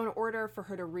 So in order for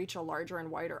her to reach a larger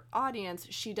and wider audience,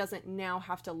 she doesn't now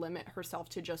have to limit herself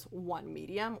to just one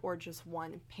medium or just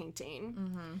one painting.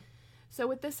 Mm-hmm. So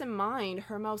with this in mind,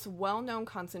 her most well-known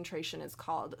concentration is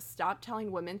called Stop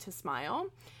Telling Women to Smile,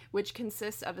 which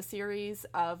consists of a series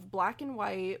of black and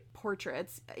white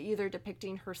portraits, either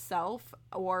depicting herself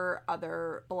or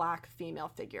other Black female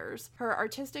figures. Her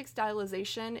artistic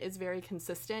stylization is very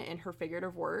consistent in her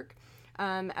figurative work,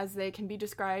 as they can be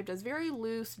described as very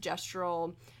loose,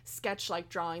 gestural, sketch-like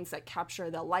drawings that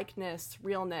capture the likeness,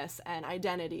 realness, and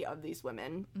identity of these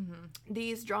women. Mm-hmm.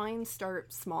 These drawings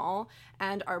start small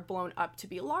and are blown up to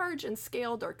be large and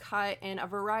scaled or cut in a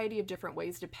variety of different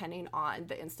ways depending on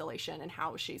the installation and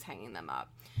how she's hanging them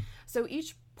up. So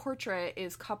each portrait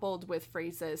is coupled with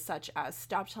phrases such as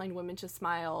 "stop telling women to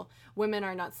smile," "women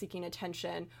are not seeking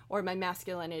attention," or "my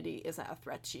masculinity isn't a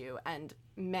threat to you," and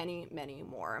many, many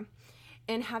more.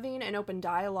 In having an open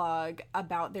dialogue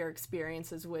about their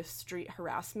experiences with street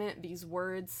harassment, these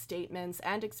words, statements,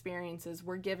 and experiences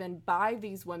were given by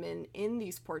these women in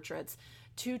these portraits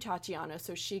to Tatiana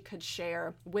so she could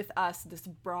share with us this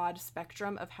broad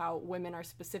spectrum of how women are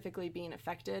specifically being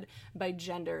affected by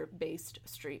gender-based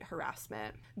street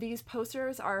harassment. These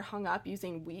posters are hung up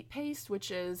using wheat paste,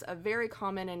 which is a very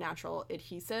common and natural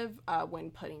adhesive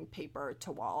when putting paper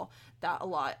to wall that a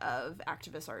lot of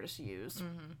activist artists use.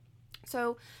 Mm-hmm.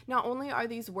 So not only are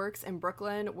these works in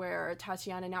Brooklyn, where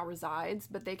Tatiana now resides,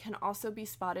 but they can also be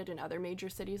spotted in other major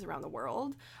cities around the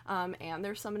world. And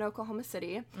there's some in Oklahoma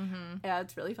City. Mm-hmm. Yeah,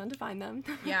 it's really fun to find them.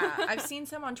 Yeah, I've seen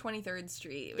some on 23rd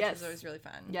Street, which is always really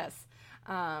fun. Yes.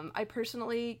 I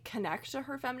personally connect to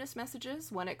her feminist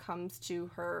messages when it comes to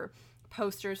her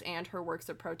posters and her works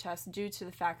of protest due to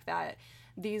the fact that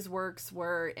these works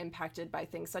were impacted by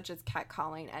things such as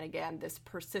catcalling and, again, this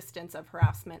persistence of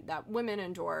harassment that women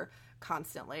endure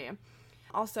constantly.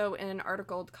 Also, in an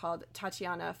article called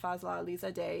Tatiana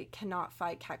Fazlalizadeh Cannot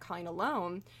Fight Catcalling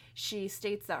Alone, she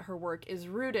states that her work is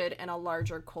rooted in a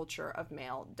larger culture of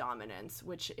male dominance,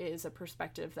 which is a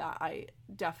perspective that I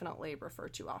definitely refer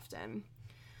to often.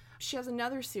 She has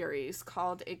another series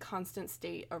called A Constant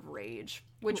State of Rage,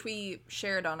 which we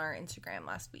shared on our Instagram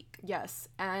last week. Yes,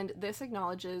 and this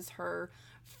acknowledges her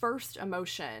first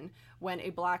emotion when a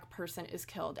Black person is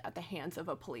killed at the hands of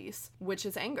a police, which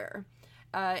is anger.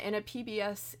 In a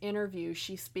PBS interview,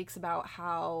 she speaks about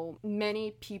how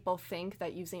many people think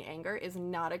that using anger is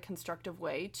not a constructive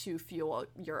way to fuel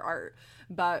your art.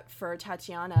 But for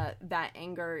Tatiana, that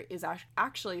anger is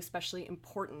actually especially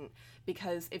important,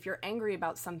 because if you're angry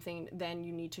about something, then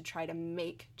you need to try to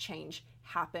make change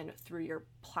happen through your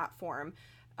platform,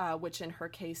 which in her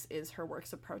case is her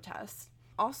works of protest.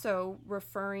 Also,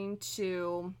 referring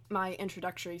to my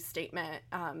introductory statement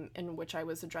in which I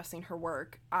was addressing her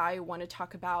work, I want to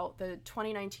talk about the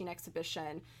 2019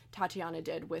 exhibition Tatiana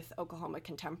did with Oklahoma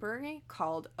Contemporary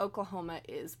called Oklahoma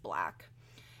is Black.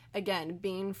 Again,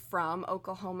 being from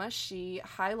Oklahoma, she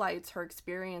highlights her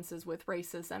experiences with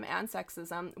racism and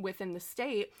sexism within the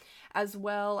state, as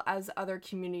well as other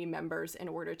community members, in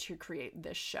order to create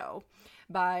this show.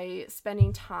 By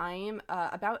spending time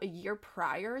about a year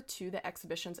prior to the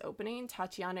exhibition's opening,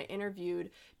 Tatiana interviewed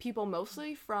people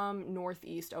mostly from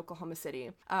Northeast Oklahoma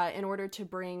City in order to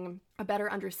bring a better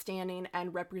understanding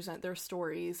and represent their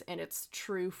stories in its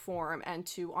true form, and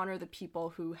to honor the people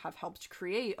who have helped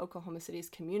create Oklahoma City's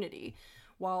community,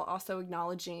 while also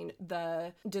acknowledging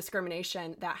the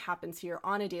discrimination that happens here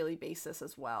on a daily basis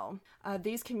as well.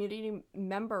 These community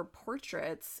member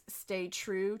portraits stay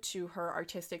true to her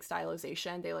artistic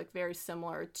stylization. They look very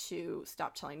similar to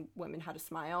Stop Telling Women How to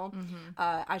Smile,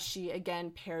 as she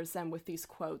again pairs them with these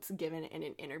quotes given in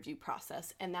an interview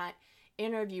process. And that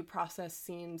interview process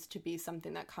seems to be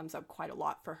something that comes up quite a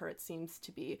lot for her. It seems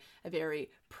to be a very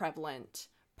prevalent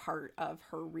part of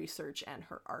her research and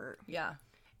her art. Yeah.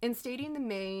 In stating the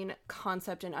main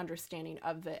concept and understanding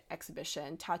of the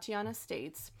exhibition, Tatiana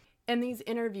states, "In these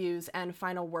interviews and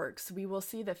final works, we will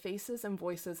see the faces and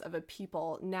voices of a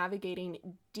people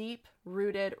navigating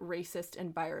deep-rooted racist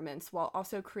environments while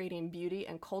also creating beauty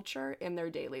and culture in their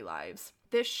daily lives.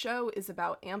 This show is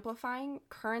about amplifying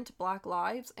current Black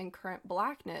lives and current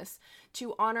Blackness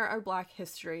to honor our Black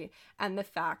history and the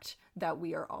fact that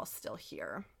we are all still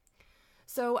here."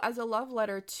 So as a love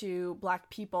letter to Black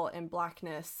people and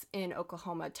Blackness in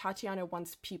Oklahoma, Tatiana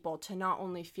wants people to not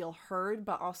only feel heard,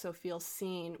 but also feel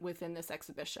seen within this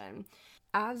exhibition.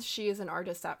 As she is an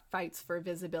artist that fights for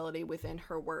visibility within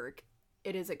her work,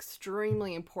 it is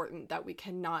extremely important that we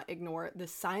cannot ignore the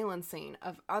silencing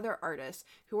of other artists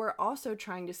who are also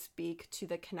trying to speak to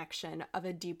the connection of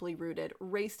a deeply rooted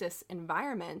racist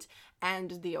environment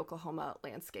and the Oklahoma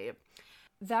landscape.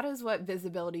 That is what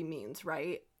visibility means,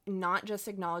 right? Not just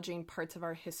acknowledging parts of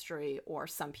our history or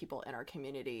some people in our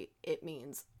community. It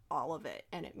means all of it,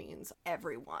 and it means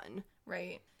everyone.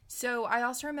 Right. So I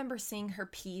also remember seeing her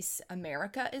piece,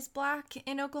 America is Black,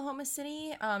 in Oklahoma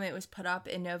City. It was put up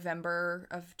in November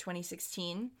of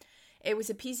 2016. It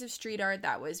was a piece of street art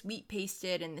that was wheat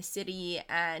pasted in the city,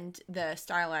 and the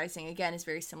stylizing, again, is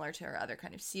very similar to her other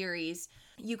kind of series.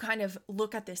 You kind of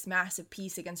look at this massive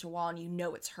piece against a wall and you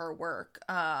know it's her work.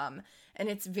 And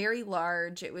it's very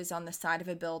large. It was on the side of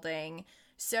a building.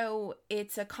 So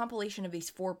it's a compilation of these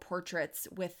 4 portraits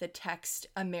with the text,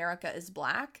 America is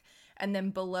Black. And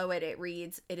then below it, it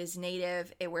reads, it is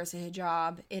native, it wears a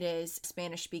hijab, it is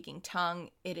Spanish-speaking tongue,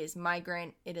 it is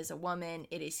migrant, it is a woman,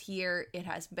 it is here, it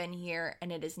has been here,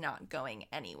 and it is not going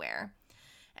anywhere.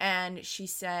 And she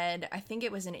said, I think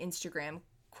it was an Instagram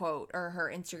quote or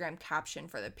her Instagram caption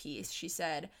for the piece. She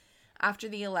said, after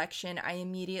the election, I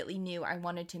immediately knew I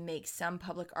wanted to make some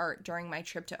public art during my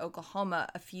trip to Oklahoma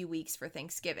a few weeks for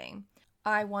Thanksgiving.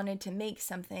 I wanted to make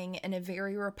something in a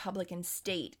very Republican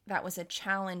state that was a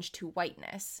challenge to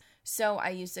whiteness. So I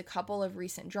used a couple of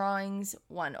recent drawings,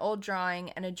 one old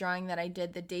drawing, and a drawing that I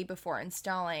did the day before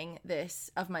installing this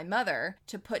of my mother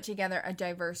to put together a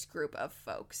diverse group of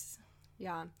folks.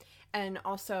 Yeah. And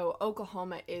also,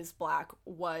 Oklahoma is Black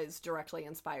was directly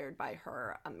inspired by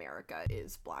her America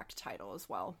is Black title as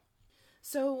well.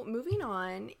 So moving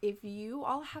on, if you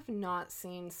all have not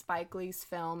seen Spike Lee's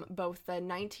film, both the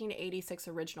 1986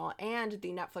 original and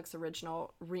the Netflix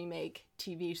original remake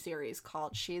TV series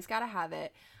called She's Gotta Have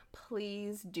It,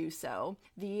 please do so.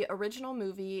 The original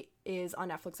movie is on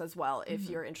Netflix as well if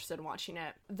you're interested in watching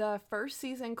it. The first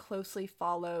season closely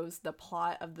follows the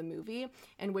plot of the movie,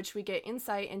 in which we get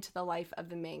insight into the life of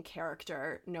the main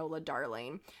character, Nola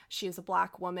Darling. She is a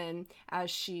Black woman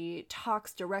as she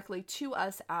talks directly to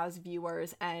us as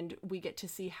viewers, and we get to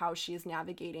see how she is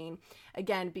navigating,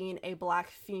 again, being a Black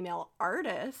female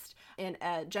artist in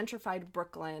a gentrified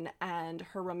Brooklyn and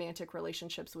her romantic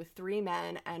relationships with 3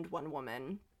 men and 1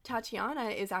 woman. Tatiana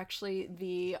is actually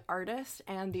the artist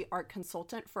and the art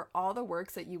consultant for all the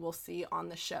works that you will see on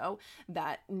the show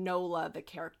that Nola, the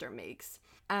character, makes.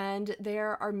 And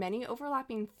there are many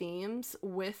overlapping themes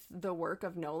with the work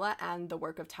of Nola and the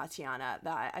work of Tatiana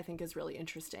that I think is really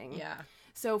interesting. Yeah.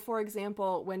 So, for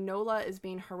example, when Nola is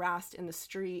being harassed in the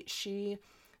street, she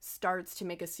starts to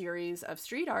make a series of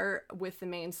street art with the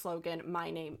main slogan,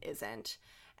 "My name isn't."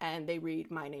 And they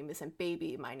read, "My name isn't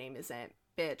baby, my name isn't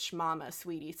bitch, mama,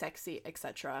 sweetie, sexy,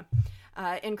 etc."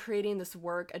 In creating this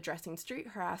work addressing street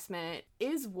harassment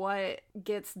is what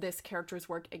gets this character's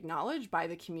work acknowledged by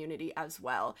the community as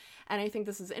well. And I think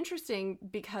this is interesting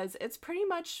because it's pretty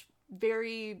much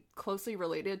very closely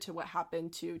related to what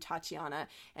happened to Tatiana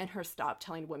and her Stop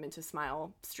Telling Women to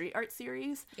Smile street art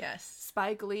series. Yes.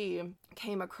 Spike Lee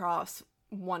came across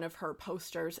one of her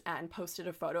posters and posted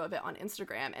a photo of it on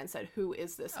Instagram and said, "Who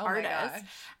is this artist?"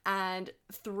 And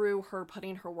through her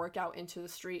putting her work out into the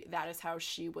street, that is how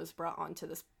she was brought onto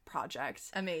this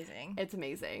project. Amazing. It's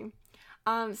amazing.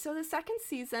 So the second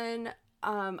season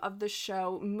of the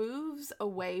show moves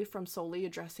away from solely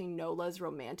addressing Nola's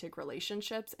romantic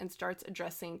relationships and starts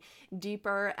addressing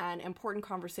deeper and important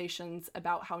conversations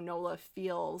about how Nola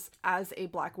feels as a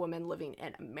Black woman living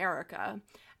in America.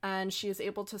 And she is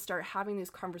able to start having these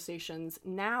conversations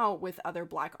now with other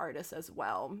Black artists as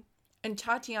well. And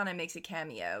Tatiana makes a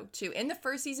cameo, too, in the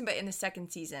first season, but in the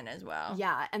second season as well.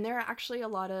 Yeah, and there are actually a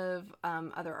lot of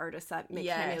other artists that make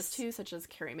cameos, too, such as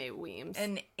Carrie Mae Weems.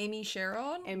 And Amy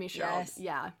Sherald? Amy Sherald,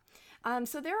 yeah.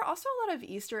 So there are also a lot of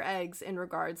Easter eggs in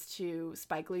regards to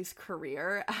Spike Lee's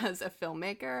career as a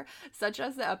filmmaker, such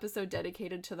as the episode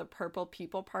dedicated to the Purple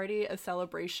People Party, a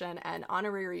celebration and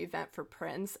honorary event for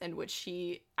Prince, in which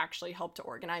he actually helped to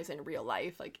organize in real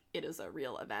life. Like, it is a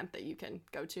real event that you can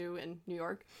go to in New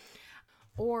York.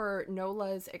 Or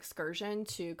Nola's excursion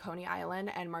to Coney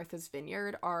Island and Martha's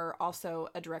Vineyard are also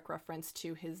a direct reference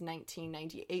to his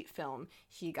 1998 film,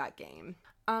 He Got Game.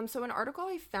 So an article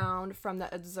I found from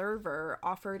The Observer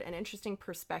offered an interesting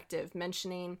perspective,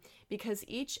 mentioning because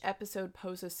each episode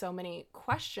poses so many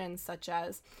questions, such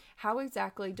as how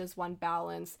exactly does one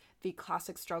balance the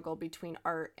classic struggle between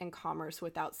art and commerce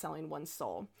without selling one's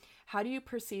soul? How do you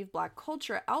perceive Black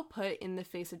culture output in the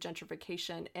face of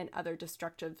gentrification and other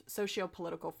destructive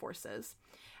socio-political forces?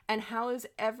 And how is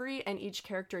every and each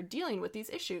character dealing with these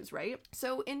issues, right?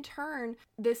 So in turn,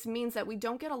 this means that we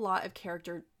don't get a lot of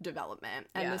character development.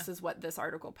 And this is what this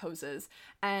article poses.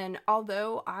 And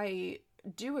although I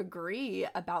do agree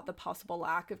about the possible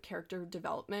lack of character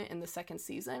development in the second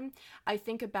season, I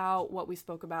think about what we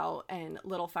spoke about in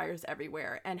Little Fires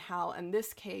Everywhere and how in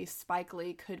this case Spike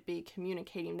Lee could be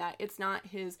communicating that it's not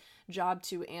his job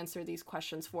to answer these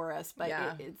questions for us, but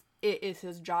it is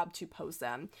his job to pose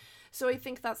them. So I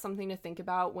think that's something to think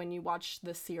about when you watch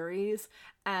the series,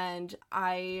 and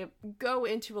I go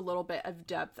into a little bit of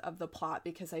depth of the plot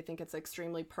because I think it's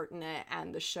extremely pertinent,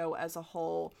 and the show as a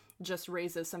whole just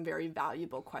raises some very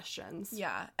valuable questions.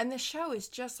 Yeah, and the show is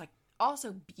just like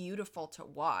also beautiful to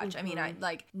watch. I mean,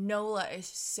 Nola is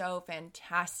so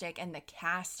fantastic and the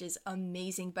cast is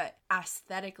amazing, but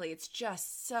aesthetically it's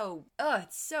just so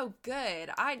it's so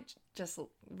good. I just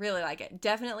really like it.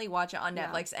 Definitely watch it on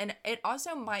Netflix. And it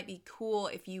also might be cool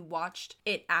if you watched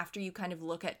it after you kind of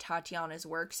look at Tatiana's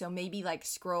work. So maybe like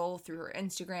scroll through her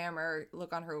Instagram or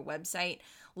look on her website,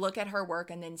 look at her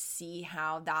work, and then see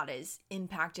how that is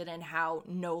impacted and how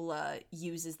Nola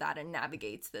uses that and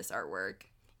navigates this artwork.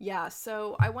 Yeah,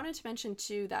 so I wanted to mention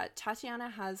too that Tatiana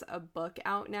has a book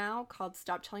out now called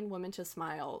Stop Telling Women to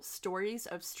Smile: Stories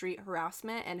of Street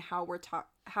Harassment and How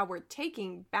We're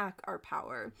Taking Back Our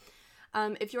Power.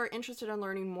 If you are interested in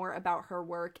learning more about her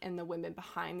work and the women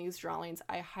behind these drawings,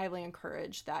 I highly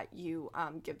encourage that you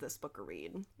give this book a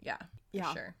read. Yeah,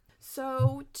 for sure.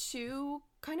 So to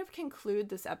kind of conclude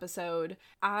this episode,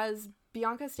 as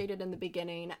Bianca stated in the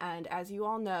beginning, and as you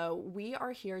all know, we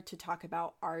are here to talk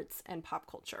about arts and pop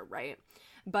culture, right?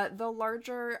 But the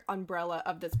larger umbrella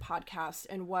of this podcast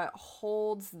and what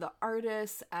holds the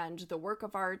artists and the work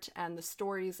of art and the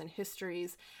stories and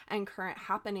histories and current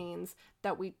happenings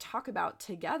that we talk about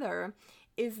together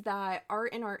is that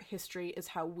art and art history is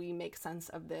how we make sense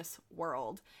of this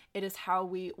world. It is how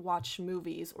we watch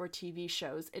movies or TV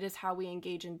shows. It is how we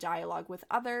engage in dialogue with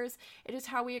others. It is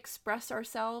how we express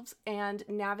ourselves and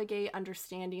navigate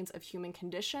understandings of human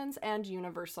conditions and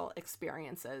universal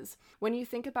experiences. When you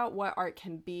think about what art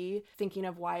can be, thinking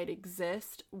of why it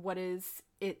exists, what is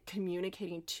it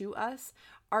communicating to us,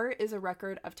 art is a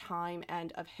record of time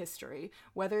and of history.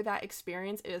 Whether that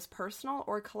experience is personal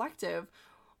or collective,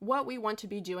 what we want to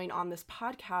be doing on this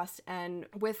podcast and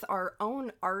with our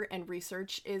own art and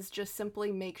research is just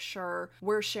simply make sure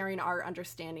we're sharing our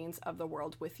understandings of the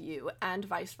world with you and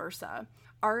vice versa.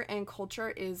 Art and culture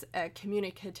is a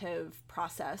communicative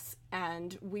process,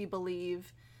 and we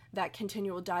believe that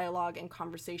continual dialogue and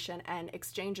conversation and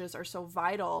exchanges are so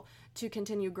vital to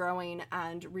continue growing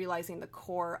and realizing the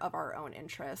core of our own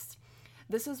interests.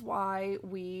 This is why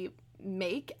we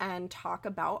make and talk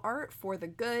about art for the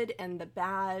good and the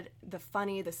bad, the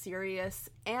funny, the serious,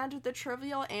 and the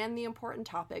trivial and the important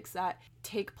topics that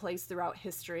take place throughout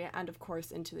history and, of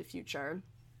course, into the future.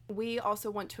 We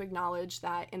also want to acknowledge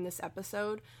that in this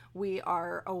episode, we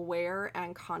are aware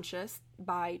and conscious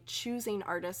by choosing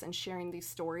artists and sharing these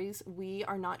stories. We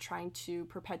are not trying to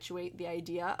perpetuate the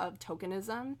idea of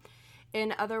tokenism.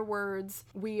 In other words,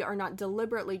 we are not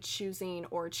deliberately choosing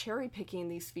or cherry-picking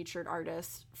these featured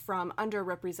artists from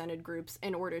underrepresented groups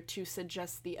in order to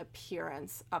suggest the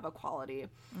appearance of equality.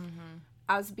 Mm-hmm.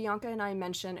 As Bianca and I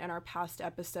mentioned in our past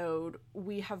episode,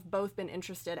 we have both been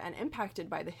interested and impacted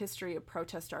by the history of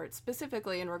protest art,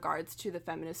 specifically in regards to the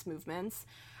feminist movements.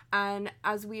 And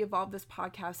as we evolve this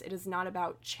podcast, it is not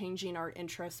about changing our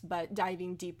interests, but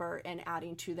diving deeper and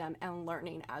adding to them and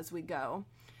learning as we go.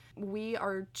 We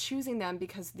are choosing them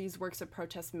because these works of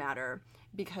protest matter,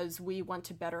 because we want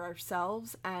to better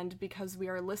ourselves, and because we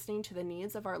are listening to the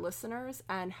needs of our listeners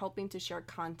and helping to share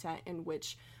content in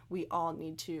which we all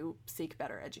need to seek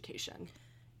better education.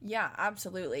 Yeah,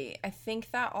 absolutely. I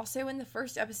think that also in the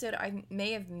first episode, I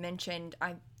may have mentioned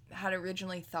I had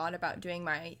originally thought about doing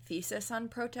my thesis on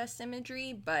protest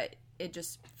imagery, but it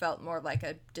just felt more like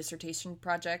a dissertation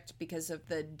project because of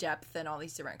the depth and all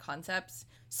these different concepts.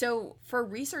 So for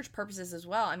research purposes as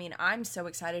well, I mean, I'm so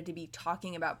excited to be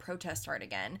talking about protest art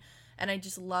again. And I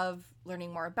just love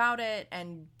learning more about it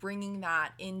and bringing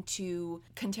that into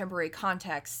contemporary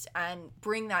context and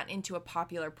bring that into a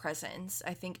popular presence.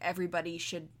 I think everybody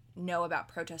should know about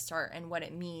protest art and what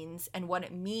it means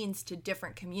to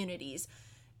different communities.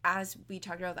 As we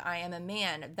talked about the I Am a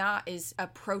Man, that is a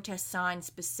protest sign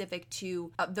specific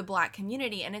to the Black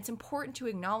community, and it's important to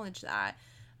acknowledge that.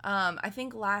 I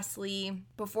think lastly,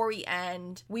 before we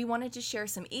end, we wanted to share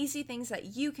some easy things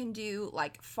that you can do,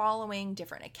 like following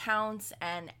different accounts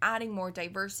and adding more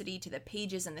diversity to the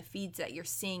pages and the feeds that you're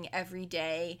seeing every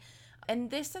day.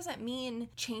 And this doesn't mean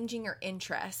changing your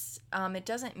interests. It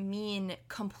doesn't mean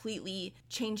completely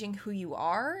changing who you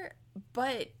are,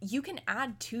 but you can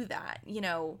add to that. You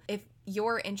know, if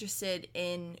you're interested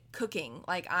in cooking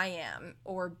like I am,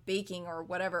 or baking or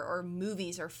whatever, or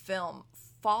movies or film,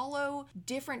 follow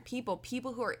different people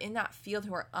who are in that field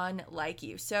who are unlike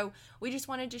you. So we just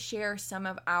wanted to share some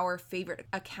of our favorite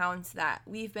accounts that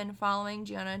we've been following.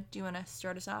 Do you want to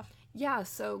start us off? Yeah,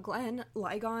 so Glenn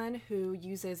Ligon, who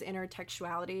uses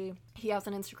intertextuality, he has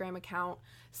an Instagram account.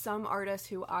 Some artists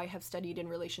who I have studied in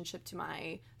relationship to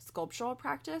my sculptural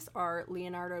practice are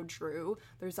Leonardo Drew.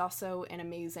 There's also an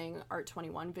amazing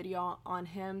Art21 video on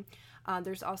him.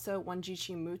 There's also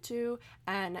Wanjishi Mutu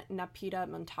and Napita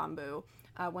Muntambu.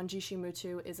 Wanjishi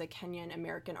Mutu is a Kenyan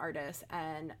American artist,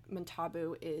 and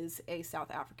Muntabu is a South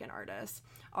African artist.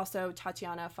 Also,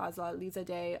 Tatiana Fazla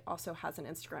Lizadeh also has an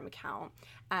Instagram account,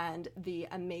 and the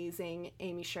amazing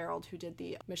Amy Sherald, who did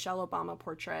the Michelle Obama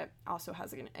portrait, also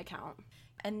has an account.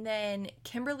 And then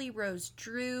Kimberly Rose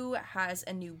Drew has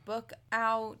a new book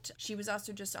out. She was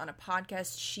also just on a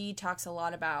podcast. She talks a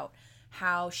lot about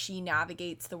how she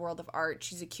navigates the world of art.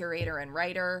 She's a curator and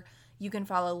writer. You can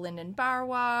follow Lyndon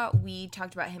Barwa. We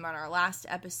talked about him on our last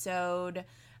episode.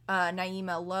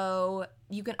 Naima Lowe.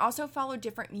 You can also follow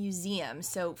different museums.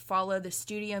 So follow the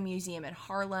Studio Museum in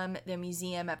Harlem, the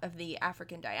Museum of the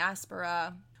African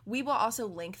Diaspora. We will also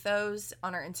link those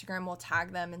on our Instagram. We'll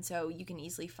tag them, and so you can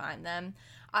easily find them.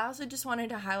 I also just wanted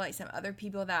to highlight some other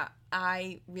people that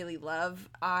I really love.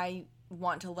 I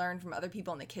want to learn from other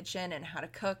people in the kitchen and how to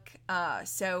cook.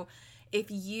 So if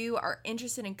you are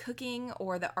interested in cooking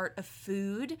or the art of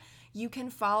food, you can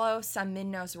follow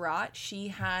Samin Nosrat. She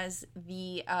has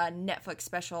the Netflix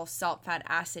special Salt, Fat,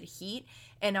 Acid, Heat.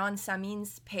 And on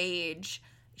Samin's page,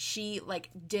 she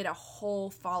did a whole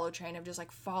follow train of just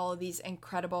follow these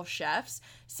incredible chefs.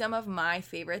 Some of my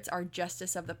favorites are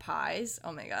Justice of the Pies.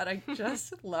 Oh my god, I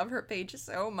just love her page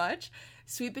so much.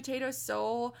 Sweet Potato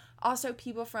Soul. Also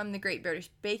people from the Great British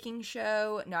Baking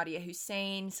Show, Nadia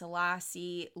Hussein,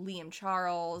 Selassie, Liam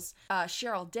Charles,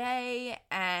 Cheryl Day,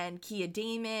 and Kia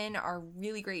Damon are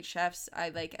really great chefs I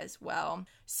like as well.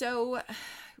 So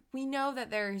we know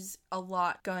that there's a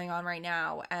lot going on right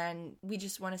now, and we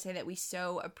just want to say that we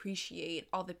so appreciate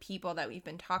all the people that we've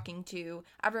been talking to,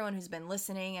 everyone who's been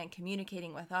listening and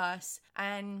communicating with us.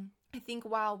 And I think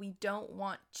while we don't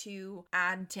want to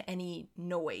add to any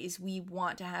noise, we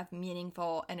want to have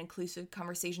meaningful and inclusive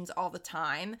conversations all the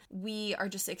time. We are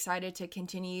just excited to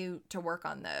continue to work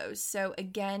on those. So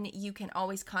again, you can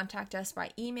always contact us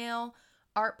by email,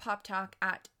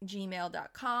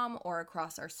 artpoptalk@gmail.com, or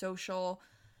across our social.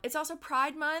 It's also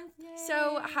Pride Month, Yay.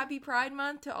 So happy Pride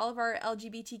Month to all of our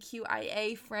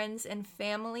LGBTQIA friends and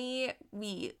family.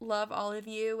 We love all of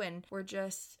you, and we're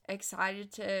just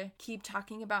excited to keep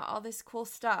talking about all this cool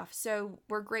stuff. So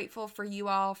we're grateful for you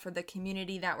all, for the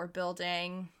community that we're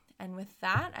building. And with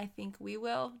that, I think we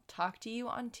will talk to you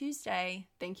on Tuesday.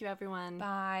 Thank you, everyone.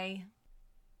 Bye.